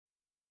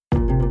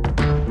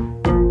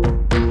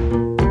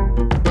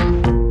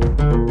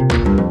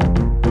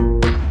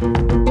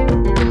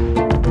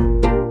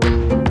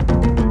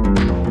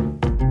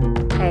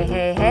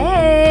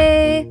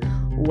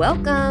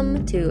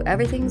Welcome to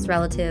Everything's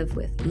Relative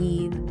with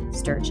Eve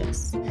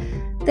Sturgis.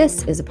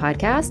 This is a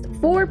podcast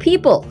for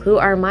people who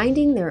are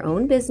minding their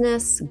own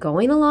business,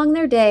 going along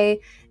their day,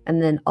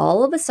 and then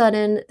all of a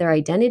sudden their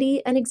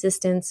identity and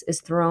existence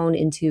is thrown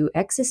into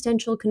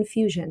existential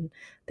confusion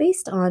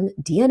based on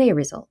DNA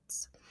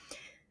results.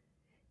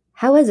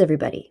 How is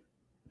everybody?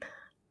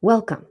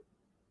 Welcome.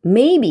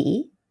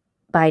 Maybe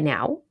by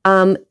now,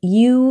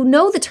 you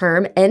know the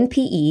term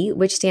NPE,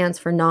 which stands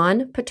for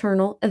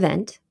non-paternal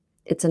event.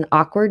 It's an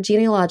awkward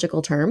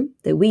genealogical term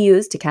that we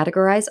use to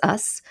categorize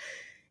us.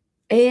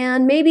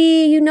 And maybe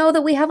you know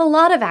that we have a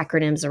lot of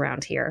acronyms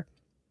around here.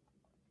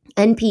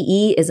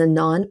 NPE is a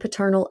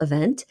non-paternal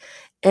event.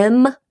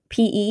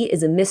 MPE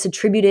is a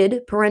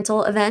misattributed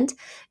parental event.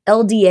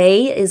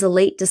 LDA is a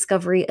late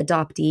discovery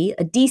adoptee.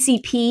 A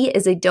DCP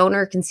is a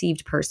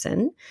donor-conceived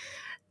person.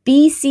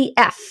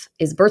 BCF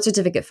is birth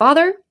certificate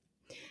father.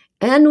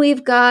 And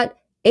we've got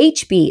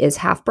HB is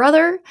half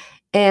brother,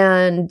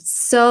 and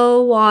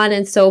so on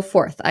and so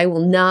forth. I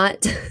will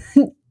not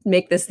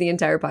make this the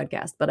entire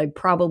podcast, but I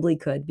probably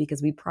could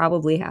because we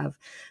probably have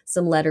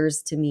some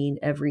letters to mean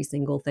every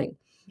single thing.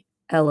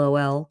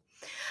 LOL.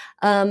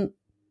 But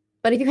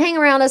if you hang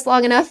around us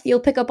long enough, you'll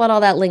pick up on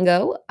all that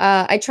lingo.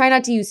 I try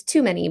not to use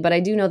too many, but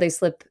I do know they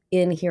slip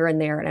in here and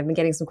there, and I've been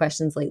getting some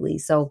questions lately.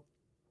 So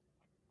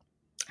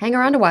hang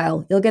around a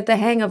while. You'll get the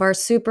hang of our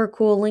super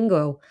cool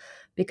lingo,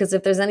 because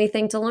if there's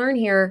anything to learn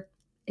here,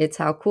 it's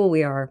how cool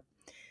we are.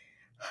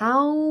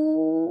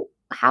 How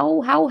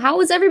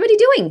is everybody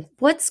doing?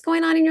 What's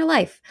going on in your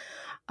life?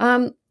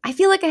 I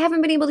feel like I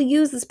haven't been able to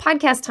use this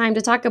podcast time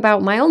to talk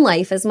about my own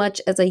life as much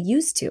as I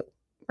used to,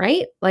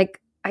 right? Like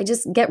I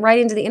just get right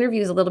into the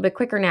interviews a little bit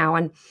quicker now.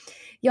 And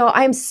y'all,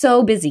 I'm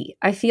so busy.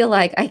 I feel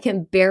like I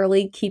can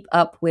barely keep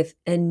up with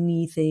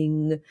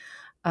anything.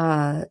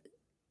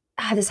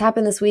 This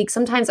happened this week.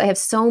 Sometimes I have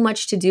so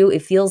much to do.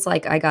 It feels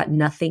like I got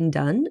nothing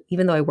done,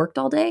 even though I worked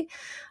all day.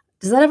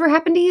 Does that ever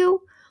happen to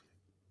you?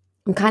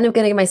 I'm kind of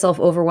getting myself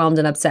overwhelmed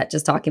and upset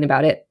just talking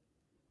about it.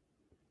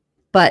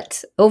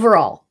 But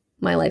overall,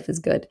 my life is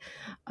good.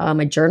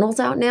 My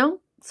journal's out now,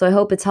 so I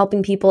hope it's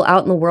helping people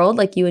out in the world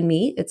like you and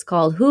me. It's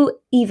called Who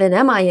Even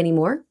Am I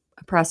Anymore?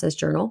 A process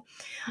journal.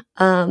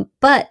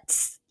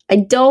 But I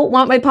don't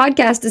want my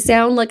podcast to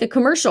sound like a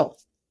commercial.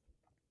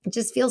 It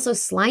just feels so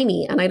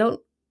slimy, and I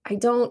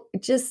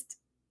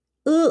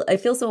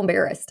feel so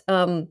embarrassed.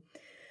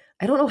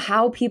 I don't know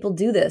how people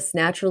do this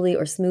naturally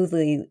or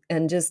smoothly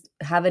and just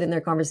have it in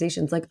their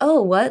conversations. Like,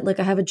 oh, what? Like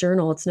I have a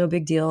journal. It's no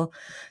big deal.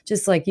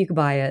 Just like you could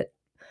buy it.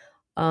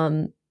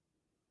 But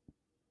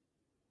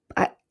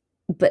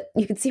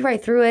you can see right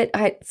through it.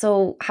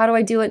 So how do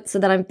I do it so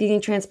that I'm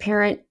being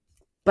transparent,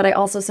 but I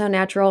also sound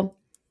natural?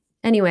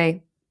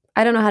 Anyway,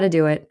 I don't know how to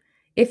do it.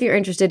 If you're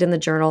interested in the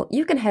journal,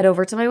 you can head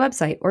over to my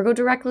website or go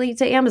directly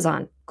to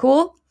Amazon.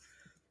 Cool?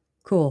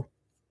 Cool.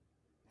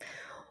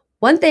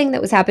 One thing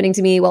that was happening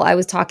to me while I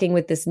was talking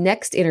with this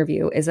next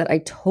interview is that I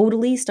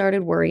totally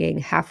started worrying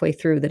halfway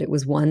through that it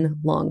was one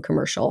long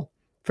commercial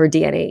for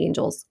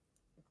DNAngels.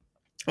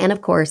 And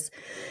of course,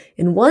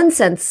 in one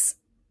sense,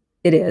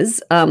 it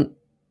is.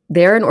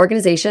 They're an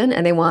organization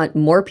and they want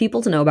more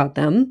people to know about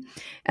them.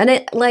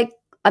 And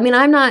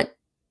I'm not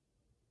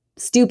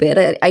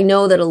stupid. I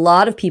know that a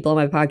lot of people on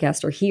my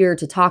podcast are here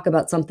to talk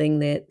about something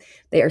that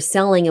they are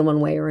selling in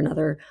one way or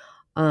another.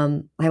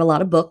 I have a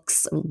lot of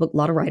books, a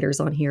lot of writers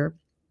on here.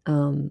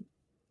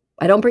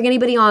 I don't bring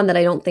anybody on that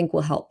I don't think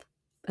will help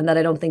and that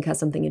I don't think has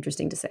something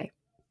interesting to say,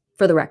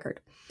 for the record.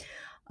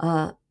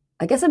 I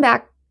guess I'm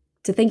back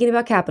to thinking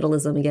about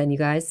capitalism again, you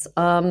guys.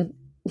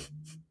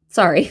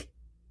 Sorry.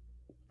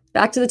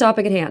 Back to the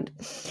topic at hand.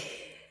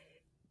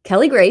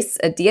 Kelly Grace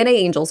at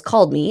DNAngels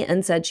called me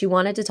and said she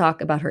wanted to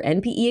talk about her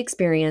NPE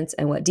experience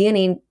and what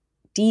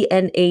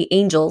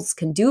DNAngels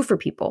can do for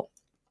people.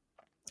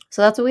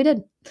 So that's what we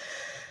did.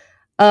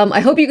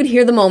 I hope you could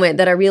hear the moment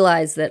that I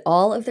realized that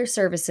all of their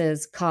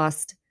services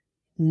cost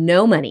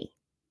no money.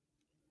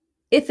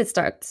 If it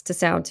starts to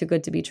sound too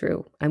good to be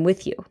true, I'm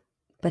with you.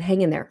 But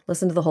hang in there.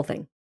 Listen to the whole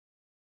thing.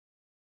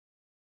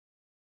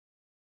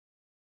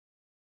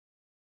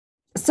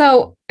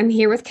 So I'm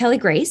here with Kelly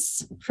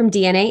Grace from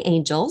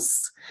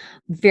DNAngels.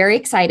 Very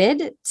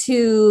excited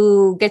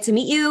to get to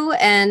meet you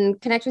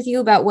and connect with you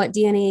about what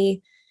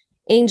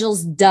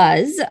DNAngels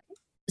does.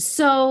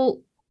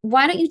 So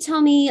why don't you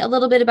tell me a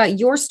little bit about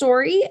your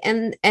story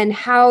and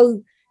how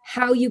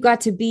you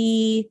got to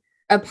be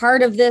a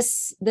part of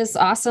this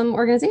awesome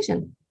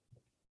organization?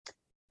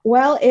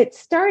 Well, it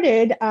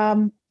started,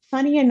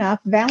 funny enough,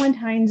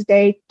 Valentine's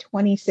Day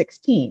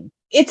 2016.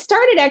 It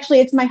started, actually,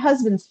 it's my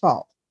husband's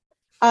fault.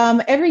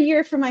 Every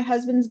year for my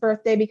husband's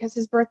birthday, because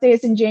his birthday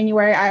is in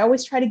January, I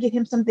always try to get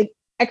him something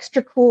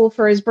extra cool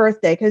for his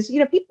birthday. Because,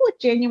 people with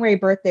January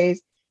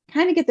birthdays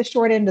kind of get the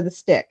short end of the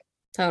stick.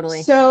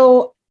 Totally.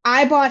 So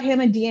I bought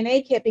him a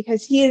DNA kit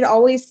because he had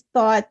always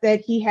thought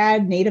that he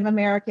had Native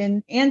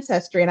American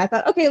ancestry. And I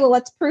thought, okay, well,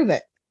 let's prove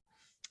it.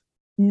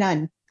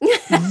 None.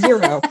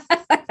 Zero.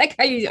 Like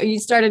how you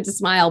started to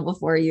smile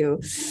before you.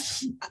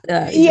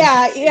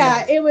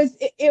 Yeah. It was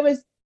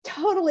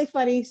totally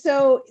funny.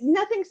 So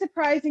nothing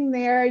surprising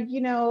there.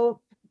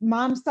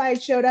 Mom's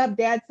side showed up,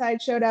 dad's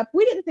side showed up.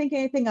 We didn't think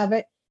anything of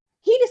it.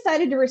 He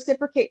decided to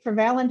reciprocate for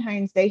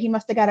Valentine's Day. He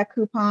must have got a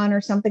coupon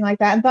or something like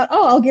that and thought,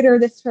 oh, I'll get her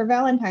this for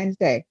Valentine's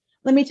Day.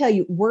 Let me tell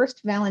you,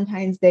 worst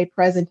Valentine's Day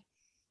present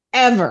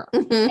ever.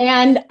 Mhm.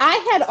 And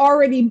I had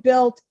already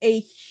built a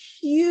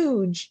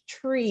huge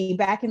tree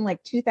back in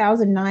like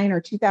 2009 or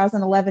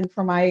 2011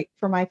 for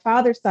my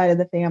father's side of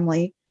the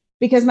family,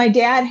 because my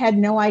dad had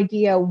no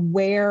idea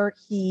where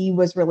he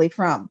was really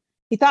from.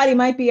 He thought he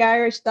might be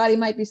Irish, thought he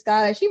might be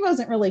Scottish. He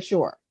wasn't really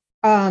sure.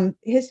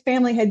 His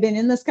family had been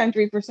in this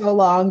country for so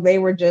long. They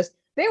were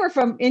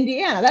from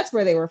Indiana. That's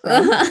where they were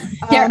from.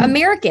 They're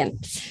American.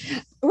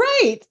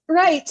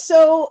 Right.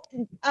 So,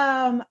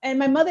 and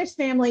my mother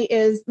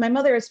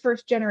is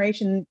first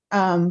generation,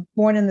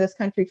 born in this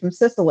country from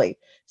Sicily.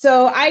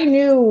 So I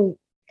knew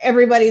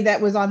everybody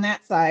that was on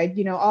that side,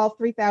 all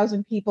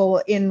 3,000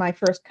 people in my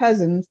first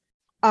cousins.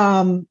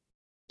 And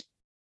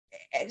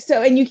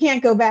you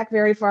can't go back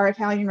very far.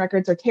 Italian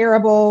records are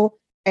terrible.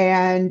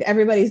 And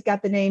everybody's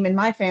got the name in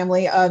my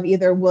family of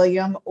either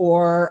William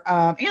or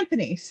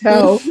Anthony.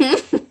 So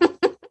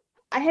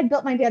I had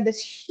built my dad this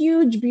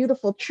huge,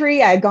 beautiful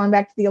tree. I had gone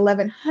back to the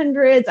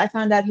 1100s. I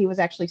found out he was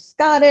actually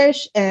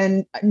Scottish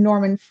and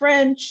Norman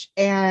French,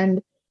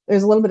 and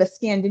there's a little bit of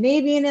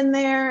Scandinavian in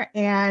there.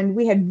 And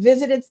we had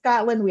visited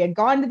Scotland. We had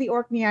gone to the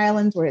Orkney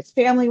Islands where his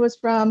family was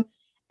from.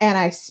 And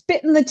I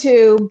spit in the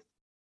tube,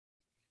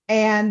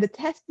 and the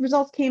test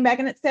results came back,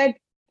 and it said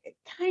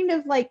kind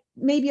of like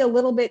maybe a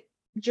little bit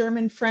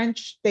German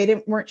French.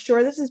 Weren't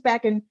sure. This is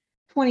back in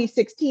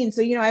 2016.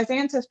 So, as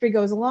Ancestry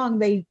goes along,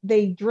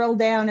 they drill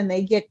down and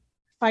they get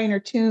finer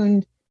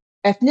tuned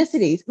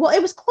ethnicities. Well,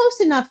 it was close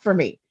enough for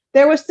me.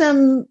 There was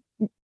some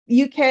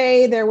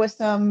UK, there was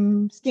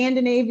some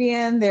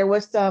Scandinavian, there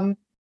was some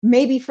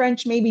maybe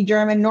French, maybe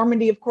German.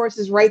 Normandy, of course,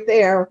 is right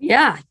there.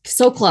 Yeah,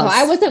 so close. So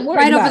I wasn't worried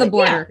right about over the it.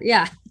 border.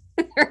 Yeah.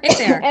 Right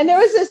there. And there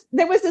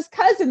was this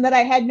cousin that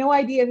I had no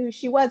idea who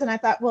she was, and I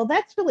thought, well,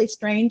 that's really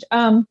strange.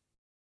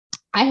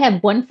 I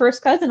have one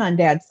first cousin on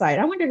dad's side.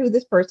 I wonder who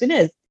this person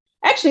is.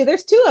 Actually,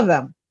 there's two of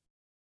them.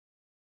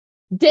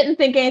 Didn't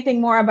think anything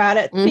more about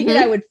it. Figured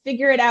I would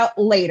figure it out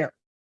later.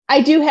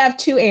 I do have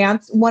two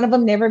aunts. One of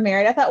them never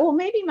married. I thought, well,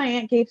 maybe my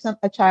aunt gave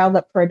a child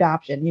up for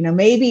adoption.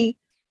 Maybe.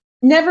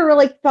 Never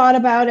really thought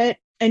about it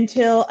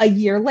until a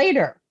year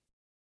later.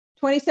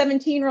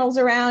 2017 rolls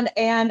around,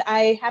 and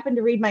I happened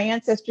to read my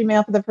ancestry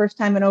mail for the first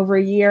time in over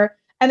a year.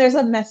 And there's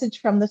a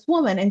message from this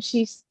woman, and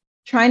she's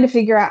trying to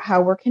figure out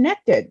how we're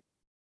connected.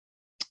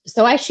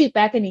 So I shoot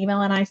back an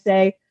email and I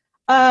say,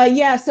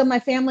 yeah, so my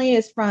family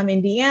is from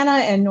Indiana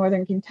and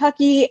Northern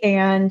Kentucky,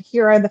 and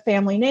here are the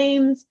family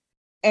names.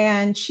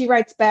 And she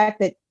writes back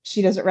that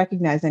she doesn't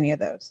recognize any of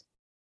those.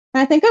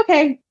 And I think,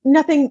 okay,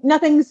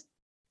 nothing's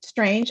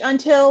strange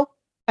until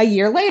a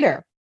year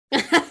later.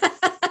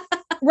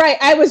 Right.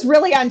 I was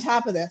really on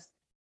top of this.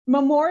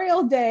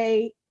 Memorial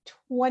Day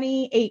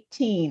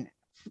 2018.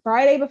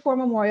 Friday before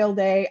Memorial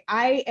Day,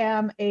 I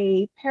am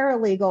a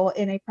paralegal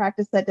in a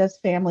practice that does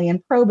family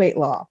and probate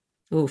law.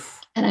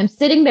 Oof. And I'm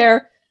sitting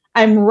there,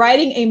 I'm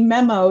writing a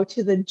memo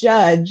to the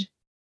judge,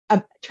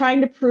 trying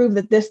to prove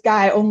that this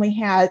guy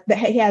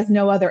he has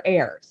no other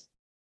heirs.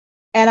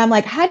 And I'm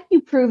like, how do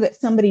you prove that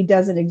somebody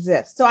doesn't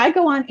exist? So I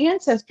go on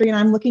Ancestry and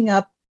I'm looking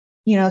up,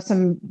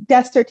 some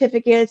death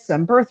certificates,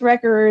 some birth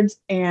records.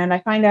 And I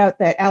find out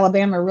that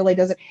Alabama really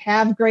doesn't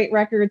have great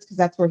records because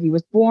that's where he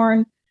was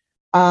born.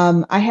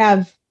 I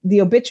have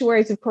the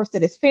obituaries, of course,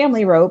 that his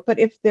family wrote, but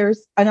if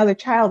there's another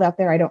child out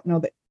there, I don't know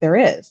that there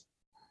is.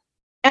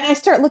 And I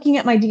start looking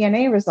at my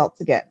DNA results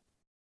again.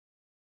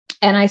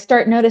 And I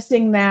start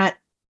noticing that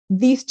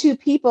these two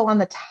people on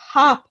the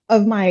top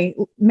of my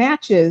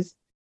matches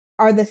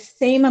are the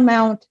same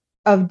amount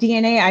of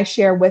DNA I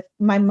share with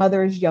my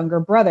mother's younger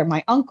brother,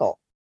 my uncle.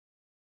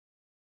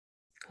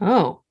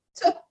 Oh.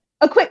 So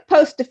a quick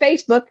post to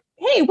Facebook.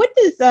 Hey,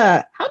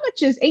 how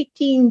much is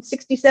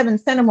 1867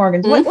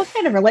 centimorgans? What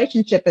kind of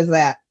relationship is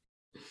that?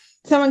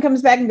 Someone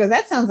comes back and goes,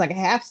 that sounds like a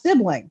half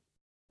sibling.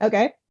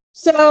 Okay.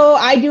 So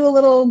I do a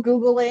little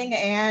Googling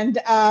and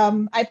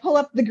I pull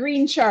up the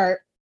green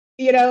chart.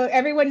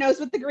 Everyone knows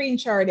what the green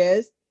chart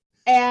is.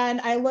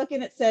 And I look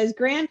and it says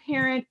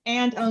grandparent,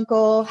 aunt,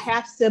 uncle,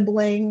 half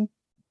sibling,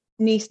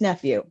 niece,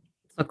 nephew.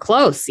 So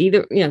close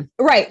either. Yeah.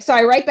 Right. So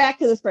I write back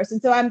to this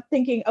person. So I'm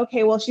thinking,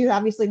 okay, well, she's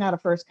obviously not a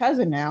first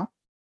cousin now.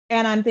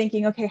 And I'm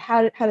thinking, okay,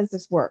 how does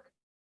this work?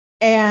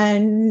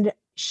 And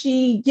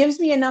she gives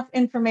me enough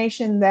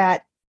information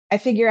that I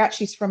figure out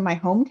she's from my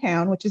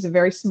hometown, which is a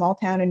very small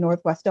town in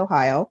Northwest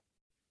Ohio.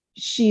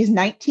 She's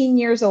 19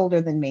 years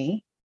older than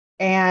me.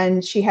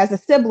 And she has a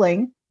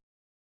sibling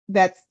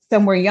that's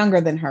somewhere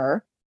younger than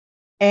her.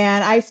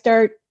 And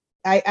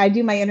I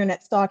do my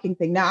internet stalking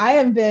thing. Now I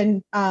have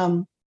been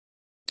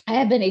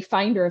a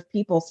finder of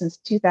people since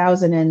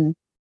 2000 and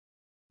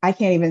I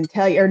can't even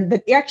tell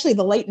you, actually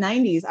the late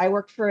 90s. I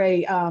worked for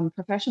a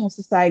professional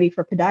society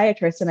for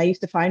podiatrists, and I used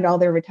to find all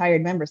their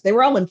retired members. They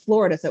were all in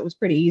Florida, so it was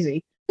pretty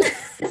easy.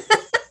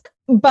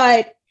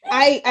 But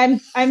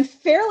I'm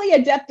fairly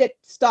adept at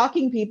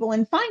stalking people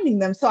and finding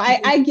them. So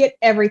I get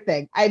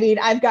everything. I mean,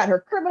 I've got her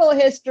criminal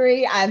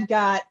history. I've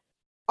got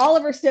all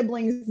of her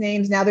siblings'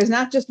 names. Now there's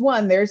not just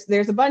one, there's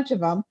a bunch of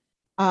them.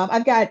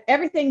 I've got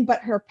everything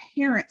but her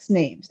parents'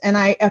 names. And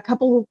a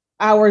couple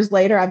hours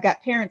later, I've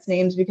got parents'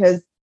 names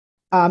because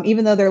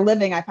even though they're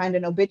living, I find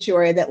an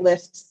obituary that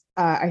lists,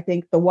 I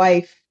think, the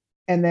wife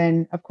and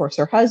then, of course,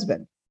 her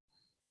husband.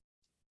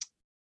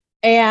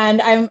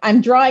 And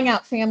I'm drawing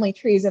out family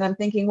trees, and I'm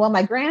thinking, well,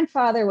 my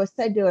grandfather was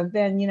said to have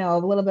been, a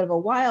little bit of a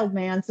wild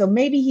man, so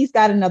maybe he's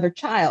got another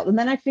child. And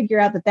then I figure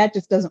out that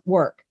just doesn't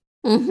work,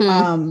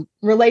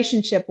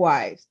 relationship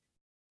wise.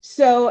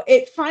 So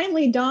it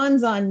finally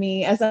dawns on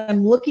me as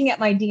I'm looking at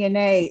my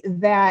DNA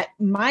that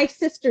my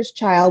sister's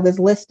child is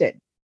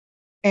listed,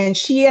 and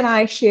she and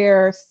I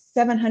share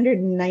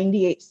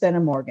 798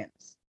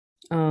 centimorgans.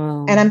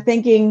 Oh. And I'm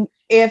thinking,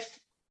 if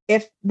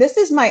this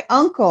is my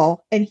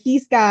uncle and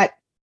he's got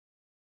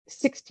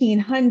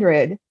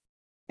 1,600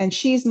 and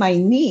she's my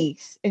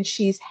niece and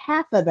she's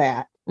half of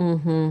that.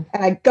 And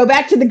I go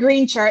back to the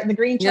green chart, and the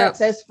green chart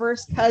says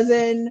first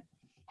cousin,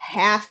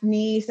 half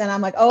niece. And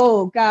I'm like,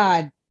 oh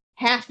God,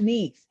 half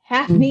niece.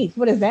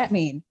 What does that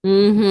mean?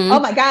 Oh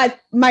my God,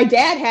 my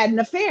dad had an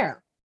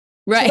affair.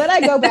 Right. So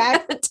then I go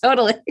back.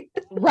 Totally.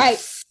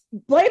 Right.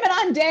 Blame it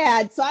on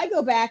dad. So I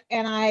go back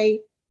and I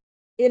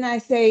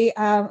say,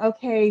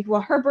 okay,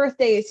 well, her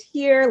birthday is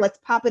here. Let's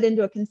pop it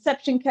into a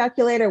conception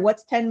calculator.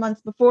 What's 10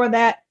 months before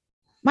that?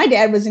 My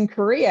dad was in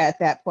Korea at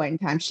that point in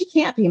time. She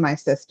can't be my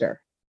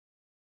sister.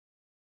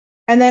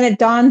 And then it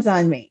dawns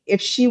on me,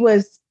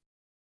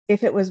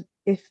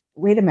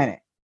 wait a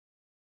minute.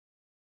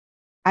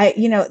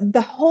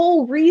 The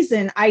whole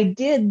reason I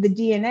did the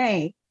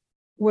DNA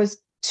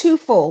was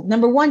twofold.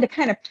 Number one, to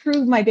kind of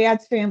prove my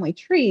dad's family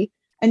tree.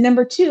 And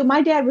number two,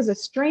 my dad was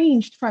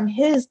estranged from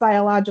his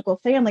biological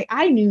family.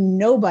 I knew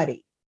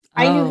nobody.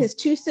 I knew his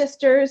two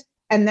sisters,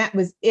 and that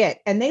was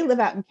it. And they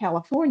live out in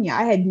California.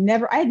 I had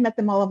met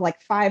them all of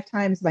like 5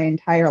 times my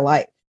entire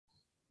life.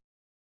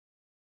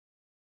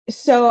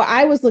 So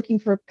I was looking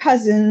for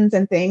cousins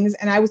and things,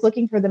 and I was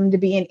looking for them to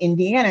be in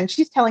Indiana. And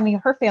she's telling me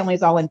her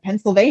family's all in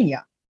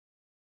Pennsylvania.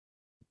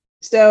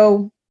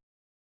 So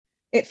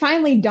it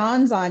finally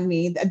dawns on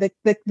me, the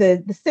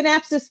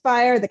synapses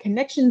fire, the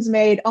connections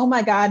made. Oh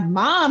my God,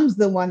 mom's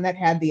the one that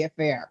had the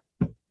affair.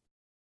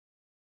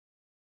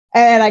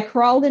 And I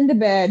crawled into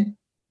bed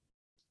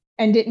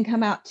and didn't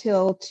come out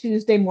till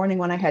Tuesday morning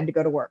when I had to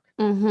go to work.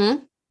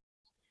 And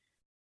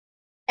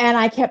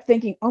I kept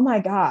thinking, oh my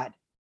God.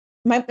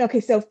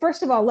 So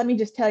first of all, let me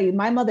just tell you,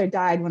 my mother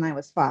died when I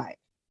was 5.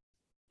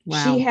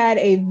 Wow. She had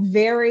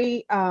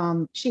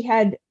she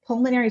had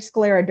pulmonary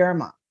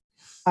scleroderma.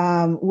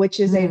 Which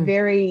is a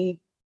very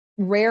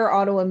rare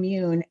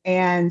autoimmune.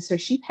 And so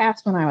she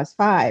passed when I was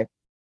 5.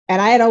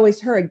 And I had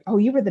always heard, oh,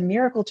 you were the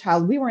miracle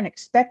child. We weren't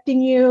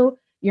expecting you.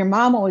 Your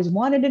mom always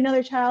wanted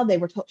another child.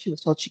 She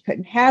was told she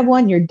couldn't have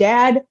one. Your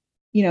dad,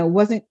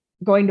 wasn't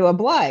going to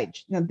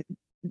oblige.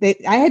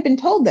 I had been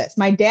told this.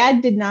 My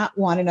dad did not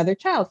want another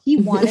child. He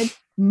wanted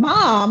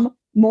mom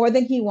more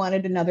than he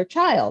wanted another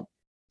child.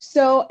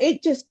 So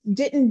it just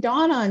didn't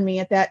dawn on me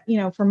at that,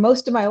 for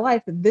most of my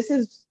life, that this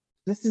is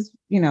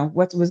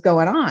what was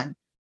going on.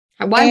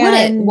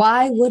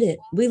 Why would it?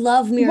 We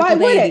love miracle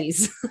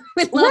babies.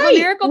 We love a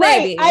miracle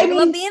baby. We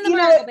love being the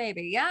miracle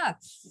baby. Yeah,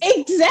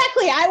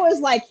 exactly. I was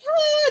like,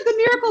 the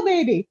miracle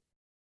baby.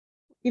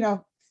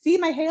 See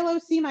my halo,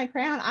 see my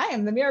crown. I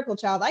am the miracle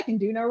child. I can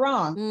do no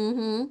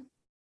wrong.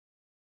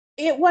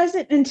 It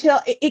wasn't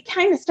until it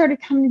kind of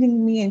started coming to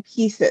me in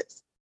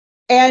pieces.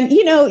 And,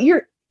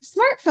 your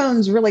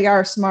smartphones really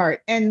are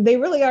smart, and they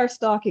really are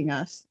stalking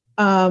us.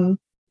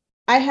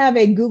 I have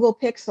a Google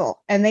Pixel,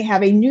 and they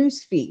have a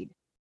news feed.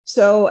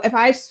 So if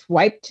I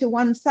swipe to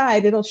one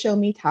side, it'll show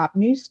me top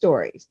news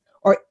stories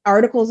or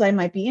articles I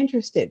might be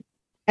interested.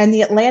 And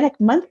the Atlantic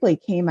Monthly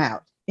came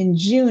out in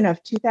June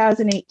of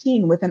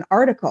 2018 with an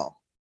article.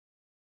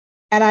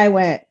 And I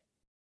went,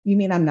 you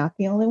mean I'm not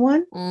the only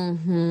one?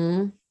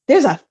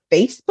 There's a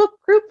Facebook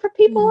group for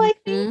people like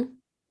me.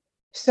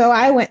 So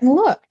I went and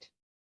looked.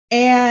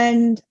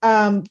 And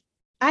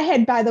I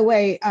had, by the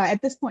way,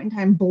 at this point in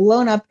time,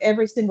 blown up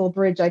every single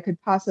bridge I could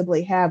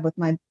possibly have with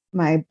my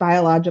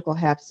biological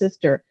half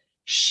sister.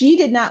 She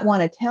did not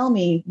want to tell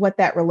me what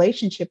that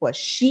relationship was.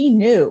 She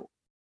knew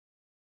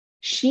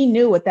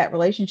what that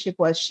relationship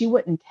was. She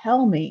wouldn't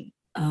tell me.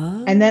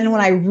 And then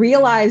when I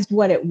realized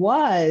what it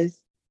was,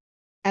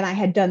 and I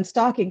had done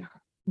stalking,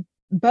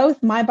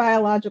 both my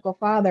biological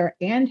father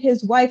and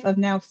his wife of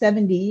now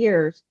 70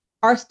 years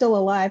are still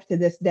alive to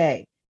this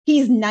day.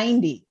 He's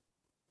 90.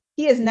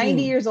 He is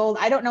 90 years old.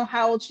 I don't know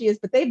how old she is,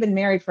 but they've been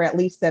married for at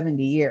least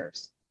 70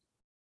 years.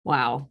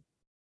 Wow.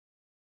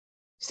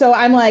 So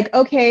I'm like,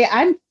 okay,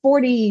 I'm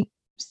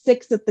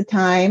 46 at the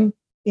time,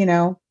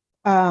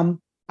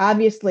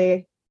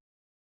 obviously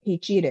he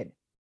cheated.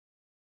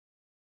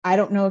 I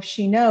don't know if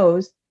she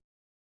knows,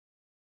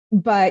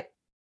 but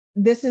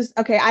this is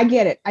okay. I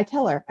get it. I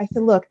tell her, I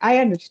said, look, I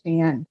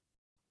understand.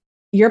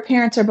 Your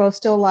parents are both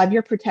still alive.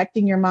 You're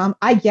protecting your mom.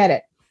 I get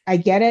it. I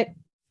get it.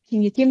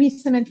 Can you give me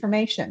some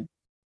information?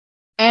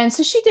 And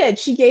so she did.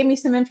 She gave me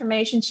some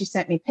information. She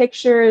sent me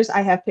pictures.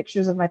 I have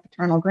pictures of my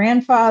paternal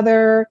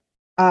grandfather,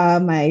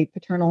 my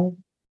paternal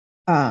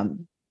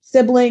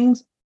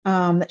siblings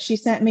that she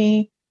sent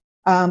me,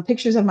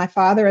 pictures of my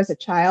father as a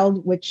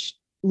child, which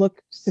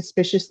look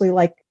suspiciously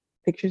like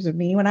pictures of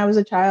me when I was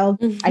a child.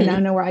 Mm-hmm. I now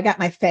know where I got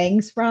my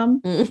fangs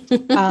from.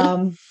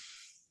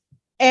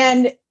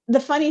 And the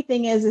funny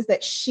thing is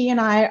that she and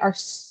I are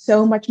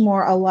so much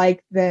more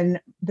alike than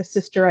the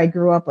sister I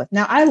grew up with.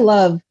 Now, I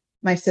love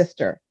my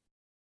sister,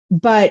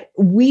 but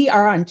we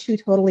are on two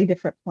totally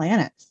different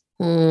planets.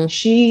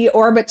 She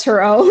orbits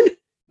her own,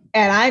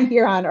 and I'm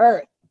here on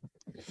Earth.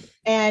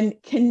 And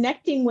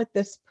connecting with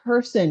this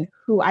person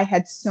who I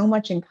had so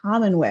much in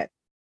common with.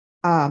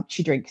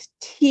 She drinks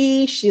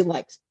tea. She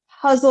likes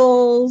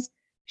puzzles.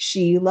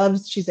 She's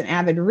an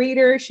avid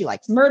reader. She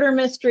likes murder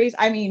mysteries.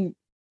 I mean,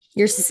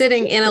 you're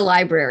sitting in a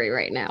library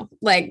right now.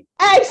 Like,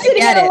 I'm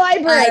sitting in a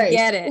library. I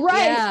get it.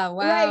 Right. Yeah.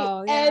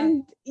 Wow.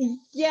 Right.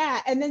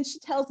 Yeah. And then she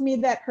tells me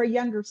that her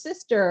younger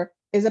sister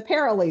is a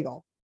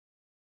paralegal.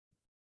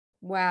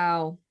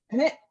 Wow.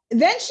 And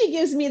then she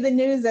gives me the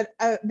news that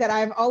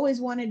I've always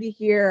wanted to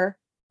hear,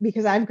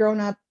 because I've grown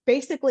up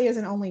basically as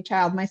an only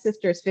child. My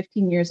sister is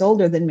 15 years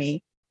older than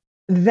me,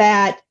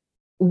 that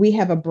we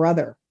have a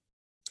brother.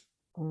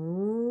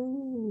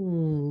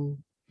 Oh.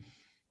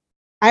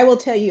 I will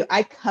tell you,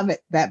 I covet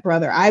that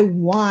brother. I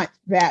want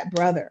that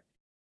brother.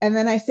 And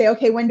then I say,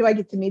 okay, when do I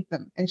get to meet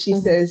them? And she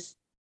says,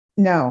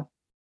 no,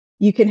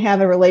 you can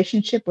have a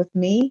relationship with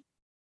me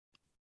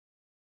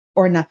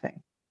or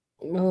nothing.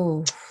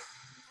 Oh.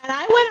 And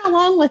I went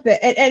along with it.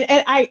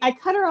 And I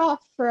cut her off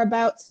for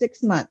about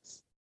 6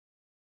 months.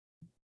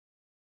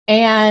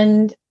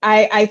 And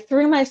I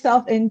threw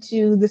myself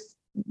into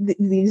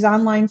these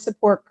online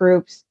support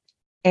groups,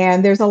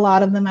 and there's a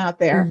lot of them out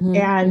there.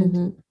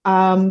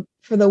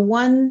 For the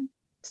one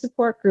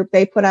support group,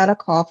 they put out a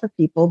call for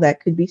people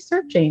that could be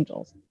search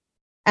angels.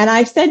 And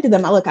I said to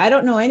them, look, I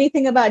don't know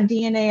anything about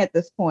DNA at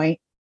this point,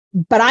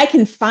 but I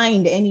can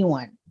find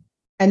anyone.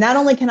 And not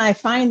only can I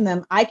find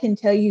them, I can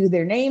tell you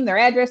their name, their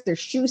address, their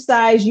shoe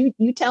size. You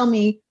tell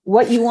me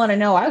what you want to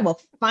know. I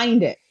will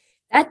find it.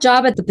 That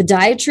job at the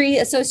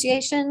Podiatry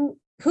Association,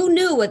 who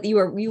knew what you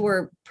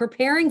were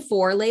preparing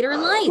for later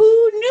in life?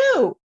 Who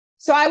knew?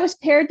 So I was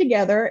paired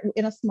together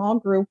in a small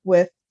group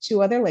with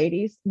 2 other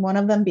ladies, one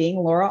of them being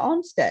Laura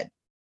Olmsted.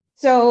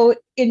 So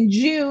in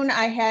June,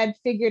 I had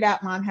figured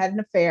out Mom had an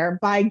affair.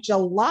 By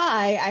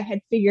July, I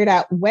had figured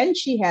out when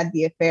she had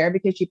the affair,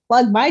 because she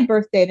plugged my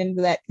birth date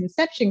into that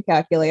conception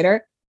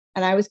calculator,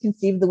 and I was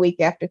conceived the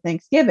week after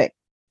Thanksgiving.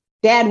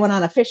 Dad went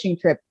on a fishing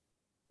trip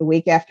the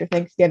week after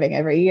Thanksgiving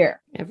every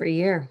year. Every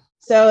year.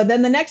 So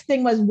then the next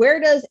thing was, where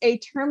does a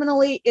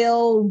terminally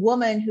ill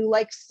woman who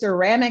likes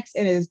ceramics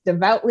and is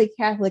devoutly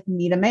Catholic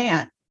meet a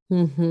man?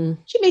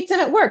 She meets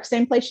him at work,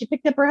 same place she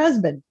picked up her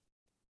husband.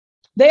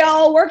 They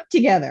all work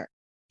together.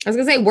 I was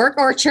going to say work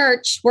or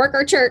church.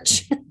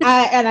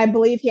 And I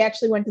believe he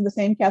actually went to the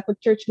same Catholic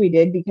church we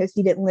did, because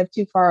he didn't live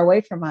too far away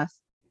from us.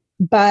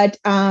 But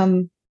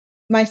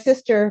my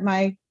sister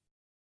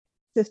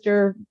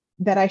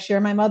that I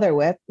share my mother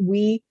with,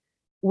 we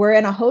were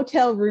in a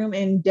hotel room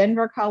in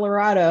Denver,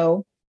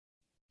 Colorado,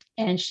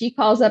 and she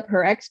calls up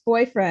her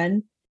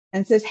ex-boyfriend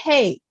and says,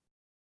 hey,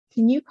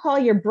 can you call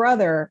your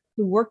brother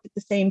who worked at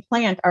the same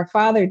plant our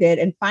father did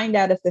and find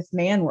out if this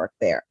man worked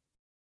there?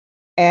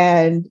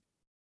 And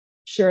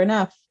sure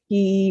enough,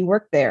 he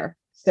worked there.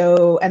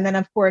 So, and then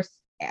of course,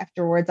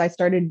 afterwards, I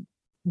started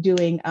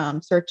doing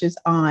searches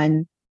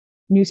on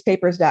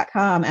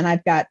newspapers.com, and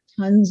I've got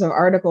tons of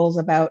articles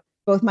about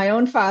both my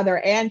own father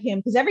and him,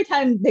 because every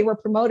time they were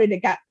promoted,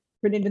 it got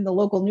printed in the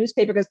local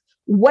newspaper, because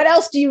what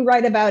else do you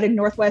write about in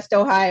Northwest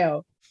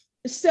Ohio?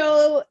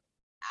 So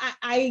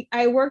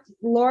I worked,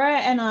 Laura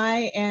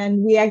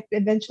and we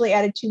eventually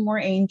added 2 more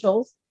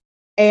angels.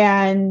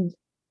 And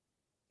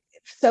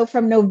so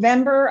from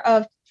November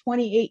of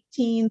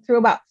 2018 through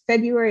about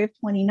February of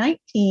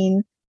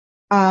 2019,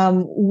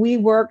 we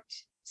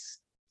worked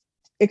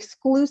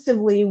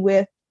exclusively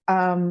with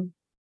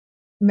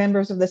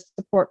members of this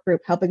support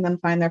group, helping them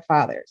find their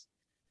fathers.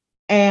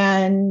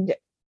 And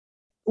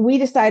we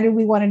decided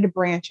we wanted to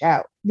branch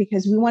out,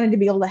 because we wanted to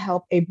be able to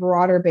help a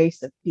broader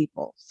base of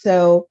people.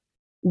 So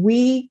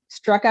we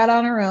struck out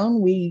on our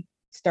own. We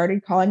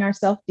started calling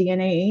ourselves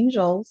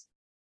DNAngels,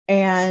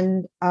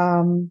 and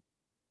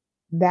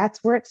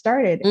that's where it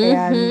started.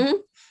 And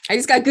I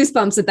just got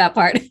goosebumps at that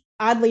part.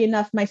 Oddly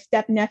enough, my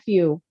step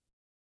nephew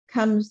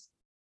comes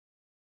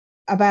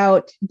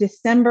about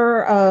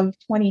December of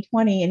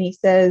 2020, and he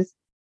says,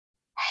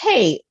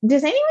 hey,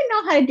 does anyone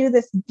know how to do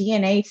this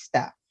DNA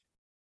stuff?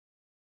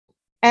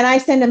 And I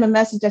send him a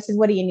message. I said,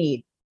 what do you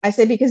need? I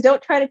said, because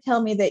don't try to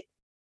tell me that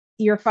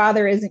your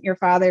father isn't your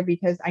father,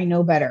 because I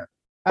know better.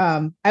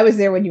 I was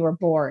there when you were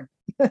born.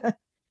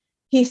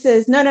 He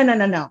says,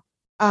 no.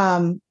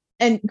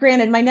 And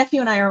granted, my nephew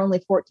and I are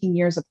only 14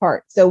 years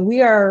apart. So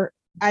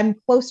I'm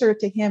closer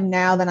to him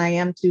now than I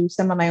am to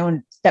some of my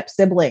own step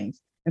siblings.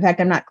 In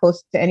fact, I'm not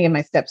close to any of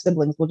my step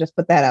siblings. We'll just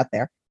put that out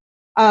there.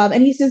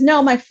 And he says,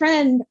 no, my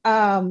friend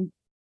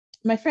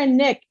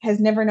Nick has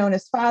never known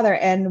his father,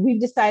 and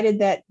we've decided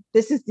that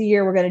this is the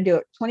year we're going to do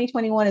it.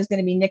 2021 is going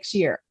to be Nick's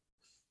year.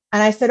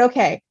 And I said,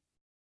 okay,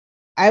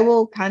 I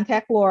will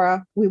contact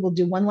Laura. We will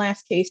do one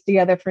last case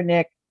together for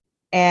Nick,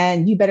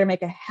 and you better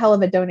make a hell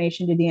of a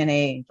donation to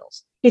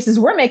DNAngels. He says,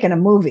 we're making a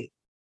movie.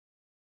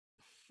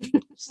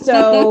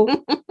 So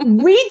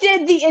we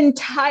did the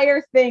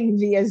entire thing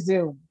via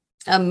Zoom.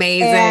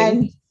 Amazing.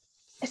 And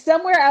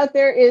somewhere out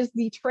there is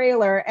the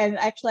trailer. And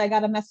actually, I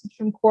got a message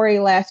from Corey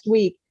last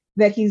week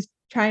that he's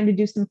trying to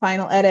do some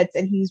final edits,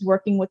 and he's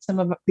working with some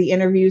of the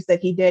interviews that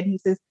he did. He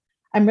says,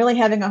 I'm really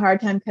having a hard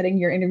time cutting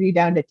your interview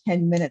down to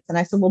 10 minutes. And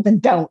I said, well, then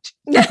don't.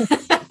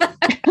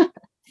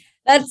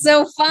 That's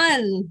so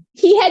fun.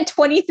 He had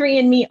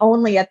 23andMe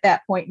only at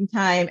that point in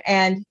time.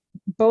 And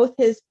both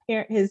his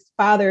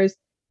father's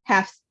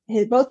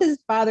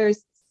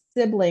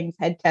siblings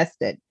had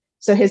tested.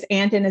 So his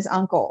aunt and his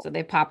uncle. So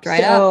they popped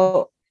right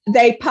up.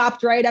 They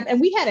popped right up. And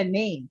we had a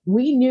name.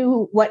 We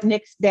knew what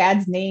Nick's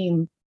dad's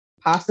name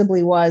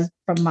possibly was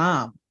from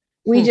mom.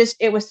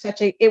 It was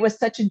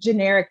such a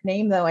generic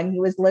name though. And he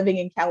was living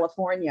in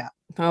California.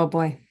 Oh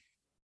boy.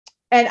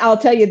 And I'll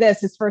tell you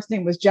this, his first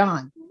name was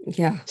John.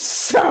 Yeah.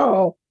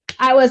 So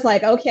I was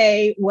like,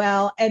 okay,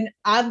 well, and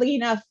oddly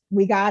enough,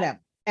 we got him.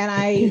 And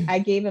I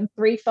gave him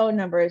 3 phone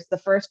numbers. The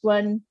first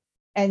one,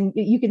 and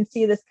you can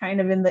see this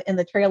kind of in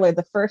the trailer.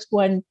 The first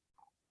one,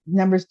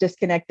 numbers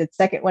disconnected.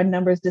 Second one,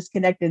 numbers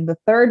disconnected. The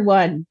third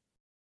one,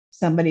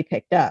 somebody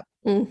picked up,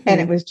 and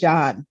it was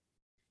John.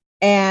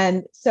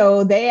 And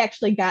so they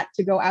actually got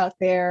to go out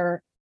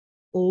there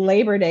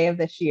Labor Day of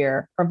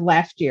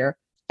last year,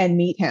 and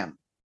meet him.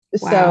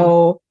 Wow.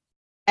 So,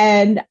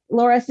 and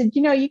Laura said,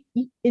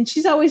 and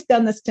she's always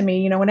done this to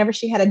me, whenever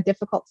she had a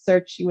difficult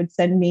search, she would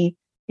send me,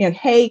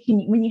 hey,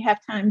 when you have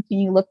time, can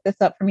you look this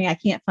up for me? I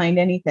can't find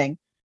anything.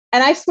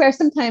 And I swear,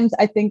 sometimes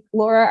I think,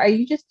 Laura, are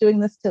you just doing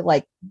this to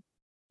like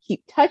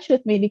keep touch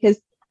with me?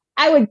 Because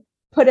I would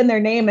put in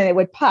their name and it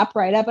would pop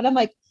right up. And I'm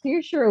like,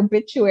 here's your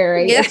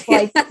obituary. Yeah. It's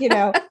like,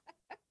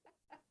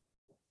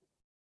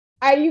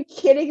 are you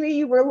kidding me?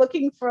 You were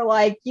looking for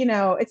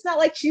it's not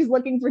like she's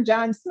looking for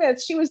John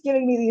Smith. She was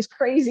giving me these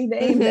crazy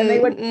names and they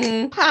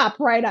would pop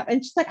right up.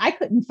 And she's like, I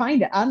couldn't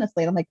find it,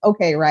 honestly. And I'm like,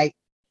 okay, right.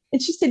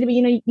 And she said to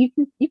me,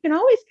 you can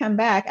always come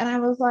back. And I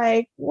was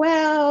like,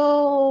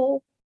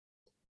 well,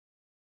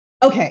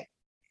 okay.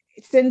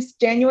 Since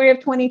January of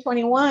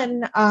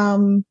 2021,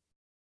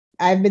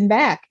 I've been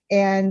back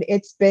and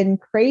it's been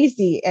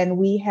crazy. And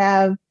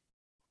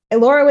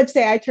Laura would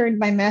say I turned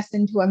my mess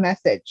into a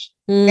message.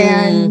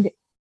 And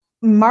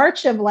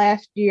March of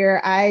last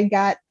year, I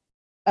got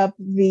up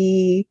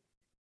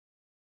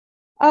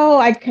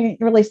I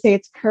can't really say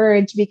it's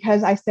courage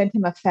because I sent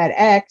him a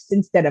FedEx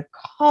instead of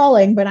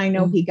calling, but I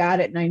know he got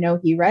it and I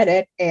know he read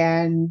it,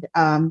 and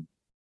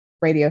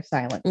radio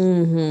silence.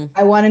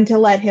 I wanted to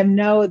let him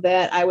know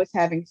that I was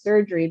having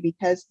surgery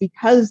because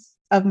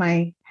of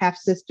my half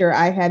sister,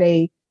 I had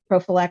a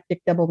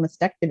prophylactic double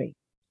mastectomy.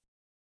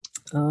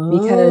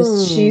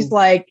 Because she's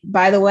like,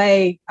 by the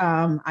way,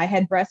 I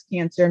had breast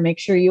cancer. Make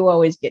sure you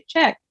always get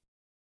checked.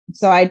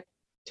 So I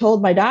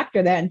told my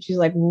doctor that, and she's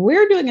like,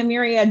 we're doing a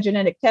myriad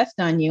genetic test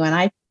on you. And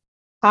I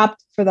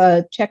popped for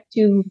the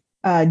check2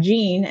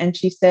 gene, and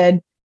she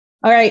said,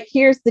 all right,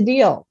 here's the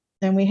deal.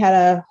 And we had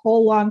a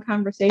whole long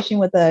conversation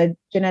with a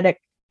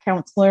genetic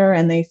counselor,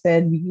 and they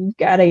said, you've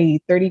got a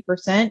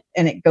 30%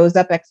 and it goes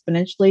up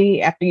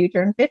exponentially after you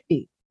turn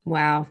 50.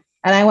 Wow.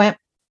 And I went,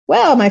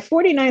 well, my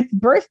 49th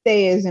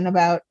birthday is in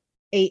about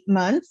 8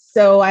 months,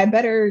 so I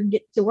better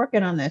get to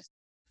working on this.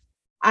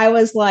 I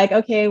was like,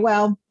 okay,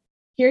 well,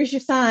 here's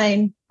your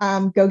sign.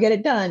 Go get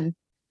it done.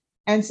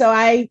 And so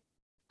I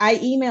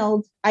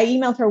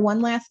emailed her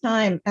one last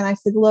time, and I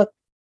said, look,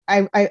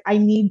 I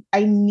need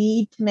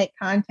to make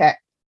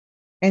contact.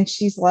 And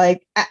she's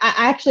like,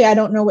 I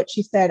don't know what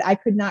she said. I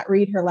could not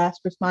read her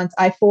last response.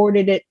 I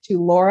forwarded it to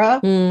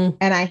Laura, and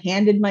I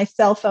handed my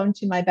cell phone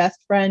to my best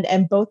friend,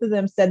 and both of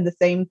them said the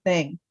same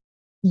thing.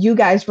 You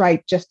guys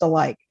write just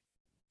alike.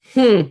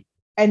 In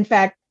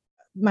fact,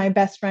 my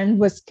best friend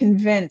was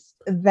convinced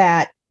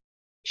that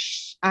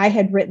I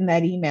had written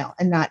that email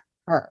and not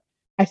her.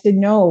 I said,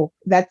 no,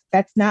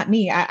 that's not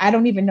me. I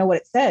don't even know what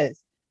it says.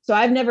 So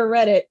I've never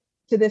read it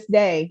to this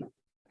day.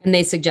 And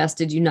they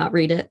suggested you not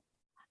read it?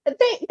 They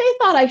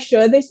thought I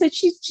should. They said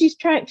she's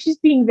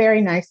being very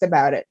nice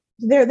about it.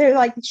 They're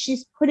like,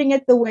 she's putting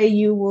it the way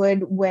you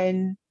would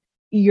when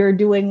you're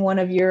doing one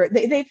of your,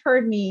 they've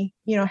heard me,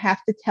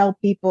 have to tell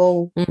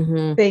people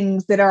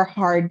things that are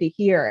hard to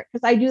hear.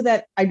 Because I do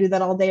that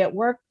all day at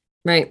work.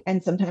 Right.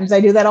 And sometimes I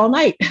do that all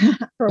night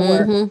for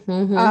work.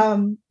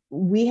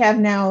 We have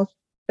now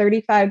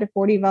 35 to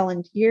 40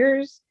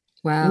 volunteers.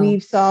 Wow.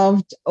 We've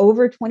solved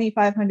over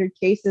 2,500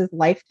 cases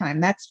lifetime.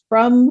 That's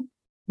from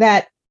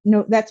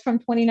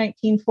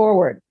 2019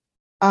 forward.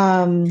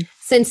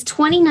 Since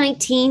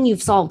 2019,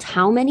 you've solved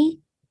how many?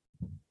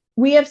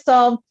 We have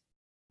solved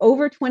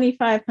over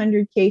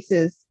 2,500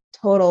 cases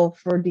total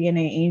for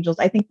DNAngels.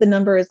 I think the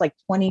number is like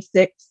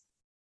 26.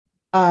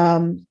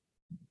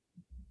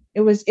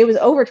 it was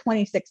over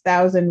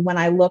 26,000 when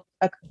I looked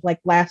like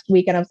last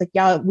week, and I was like,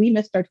 yeah, we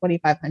missed our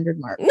 2,500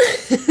 mark.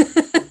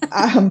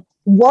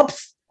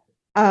 Whoops.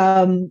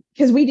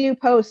 Because we do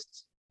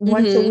post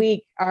once a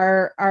week.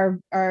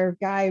 Our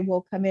guy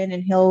will come in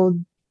and he'll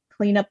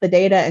clean up the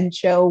data and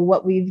show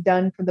what we've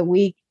done for the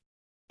week.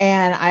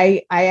 And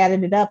I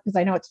added it up because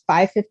I know it's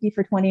 550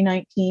 for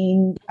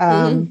 2019,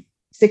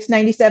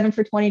 697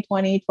 for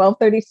 2020,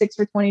 1236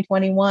 for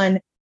 2021.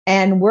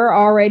 And we're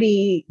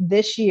already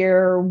this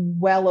year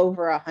well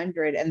over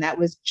 100. And that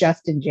was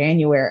just in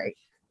January.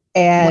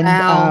 And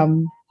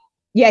wow.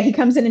 Yeah, he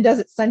comes in and does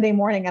it Sunday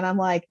morning. And I'm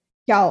like,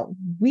 y'all,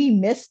 we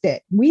missed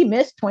it. We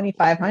missed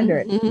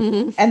 2,500.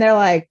 And they're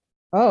like,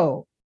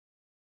 oh,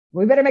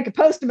 we better make a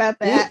post about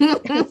that.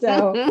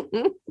 So,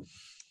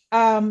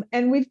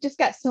 and we've just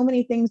got so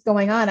many things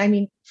going on. I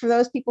mean, for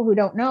those people who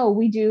don't know,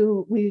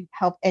 we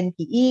help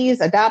NPEs,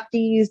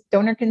 adoptees,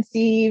 donor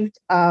conceived,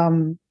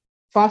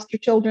 foster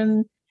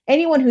children,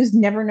 anyone who's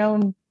never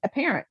known a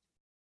parent.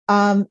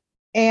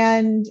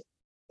 And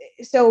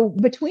so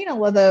between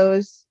all of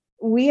those,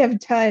 we have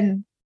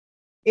done,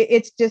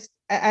 it's just,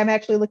 I'm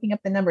actually looking up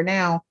the number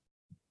now.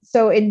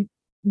 So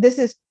this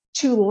is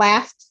to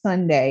last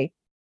Sunday.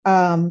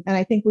 And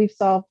I think we've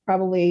solved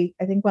probably,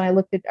 I think when I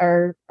looked at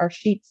our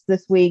sheets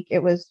this week,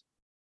 it was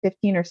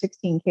 15 or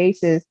 16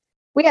 cases.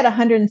 We had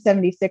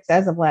 176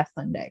 as of last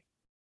Sunday.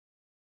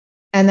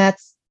 And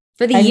that's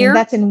for the year.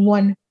 That's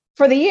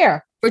for the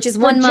year. Which is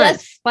 1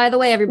 month. By the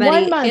way,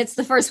 everybody, it's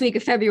the first week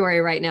of February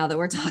right now that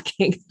we're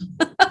talking.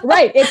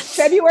 Right. It's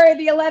February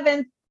the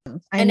 11th.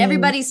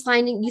 Everybody's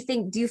finding,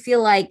 do you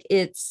feel like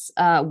it's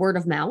word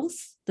of mouth?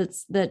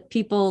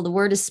 The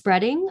word is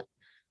spreading?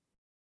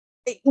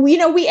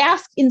 We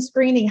ask in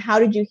screening, how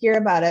did you hear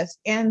about us?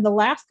 And the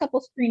last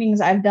couple screenings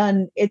I've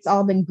done, it's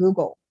all been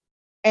Google.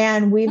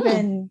 And we've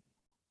been,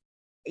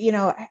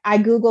 I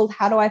Googled,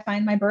 how do I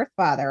find my birth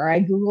father? Or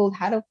I Googled,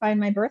 how to find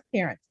my birth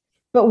parents.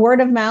 But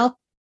word of mouth,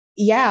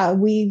 yeah,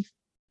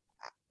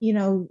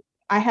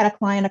 I had a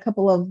client a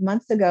couple of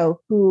months ago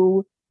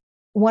who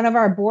one of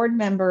our board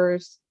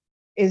members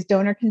is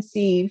donor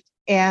conceived,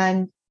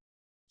 and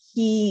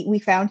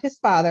we found his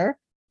father,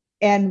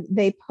 and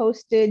they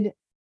posted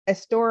a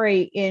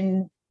story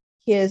in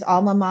his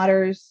alma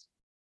mater's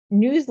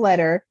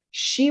newsletter.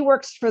 She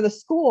works for the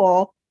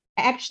school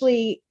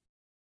actually,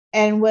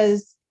 and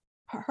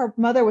her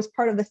mother was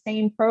part of the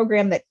same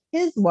program that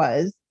his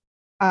was.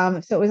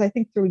 So it was, I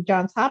think, through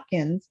Johns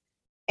Hopkins.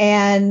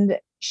 And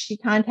she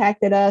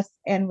contacted us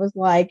and was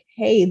like,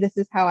 hey, this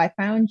is how I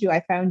found you.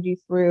 I found you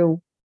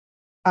through,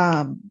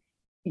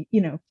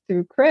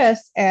 through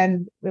Chris.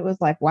 And it was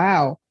like,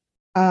 wow.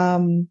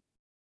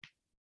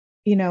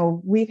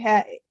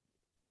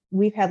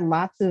 We've had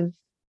lots of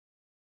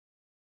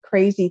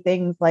crazy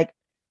things like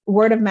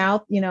word of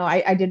mouth.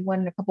 I did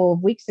one a couple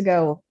of weeks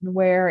ago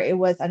where it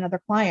was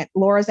another client.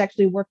 Laura's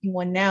actually working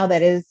one now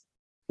that is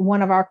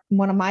one of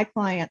my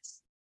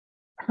clients.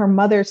 Her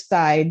mother's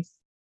side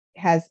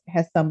has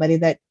somebody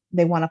that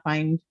they want to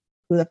find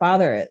who the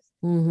father is.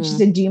 Mm-hmm. She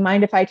said, do you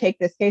mind if I take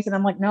this case? And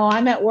I'm like, no,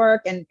 I'm at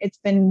work and it's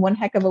been one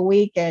heck of a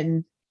week.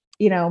 And,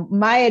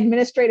 my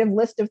administrative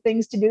list of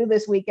things to do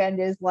this weekend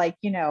is like,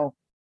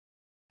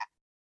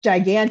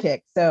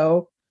 gigantic.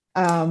 So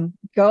go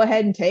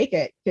ahead and take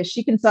it, because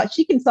she can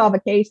solve a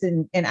case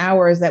in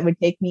hours that would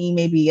take me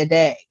maybe a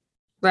day.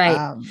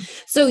 Right.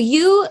 So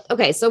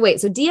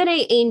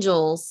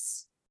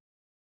DNAngels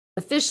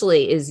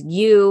officially is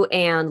you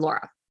and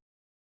Laura.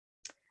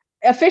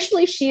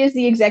 Officially, she is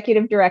the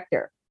executive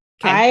director.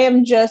 Okay. I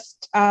am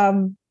just,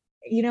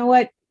 you know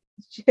what?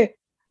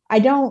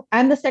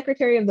 I'm the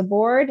secretary of the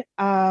board.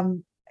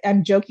 I'm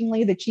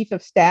jokingly the chief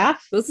of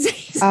staff.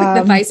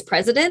 The vice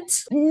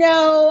president?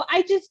 No,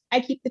 I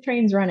keep the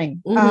trains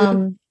running.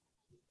 Mm-hmm.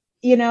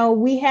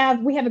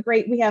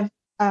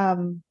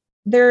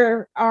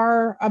 There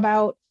are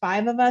about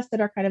 5 of us that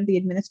are kind of the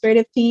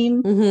administrative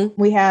team.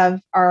 Mm-hmm. We have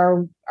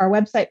our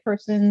website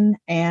person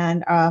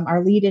and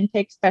our lead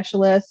intake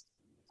specialist,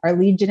 our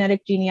lead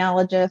genetic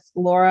genealogist,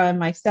 Laura, and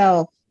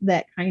myself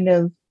that kind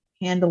of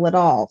handle it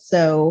all.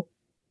 So,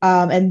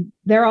 and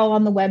they're all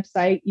on the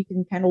website. You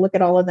can kind of look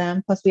at all of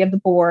them. Plus we have the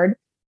board,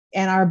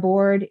 and our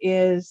board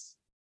is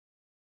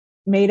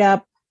made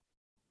up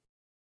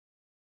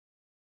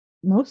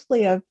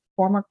mostly of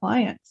former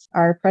clients.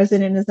 Our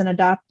president is an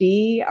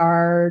adoptee.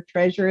 Our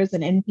treasurer is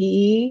an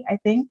NPE, I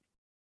think.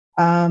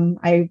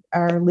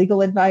 Our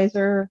legal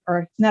advisor,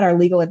 or it's not our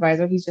legal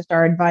advisor, he's just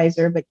our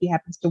advisor, but he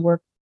happens to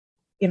work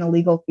in a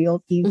legal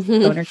field. He's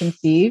mm-hmm. donor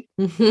conceived.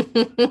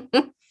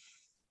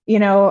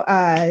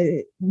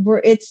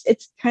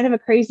 It's kind of a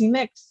crazy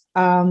mix.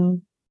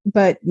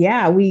 But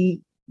yeah,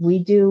 we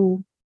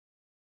do.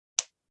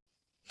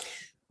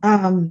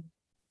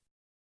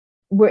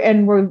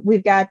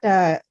 We've got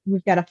a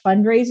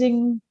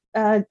fundraising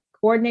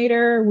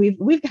coordinator.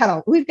 We've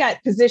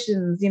got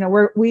positions.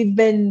 We've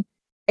been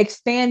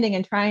expanding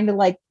and trying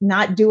to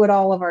not do it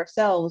all of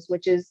ourselves,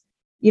 which is,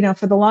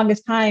 for the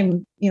longest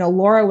time,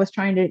 Laura was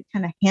trying to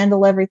kind of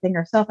handle everything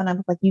herself, and I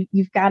was like,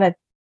 you've got to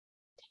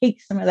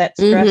take some of that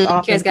stress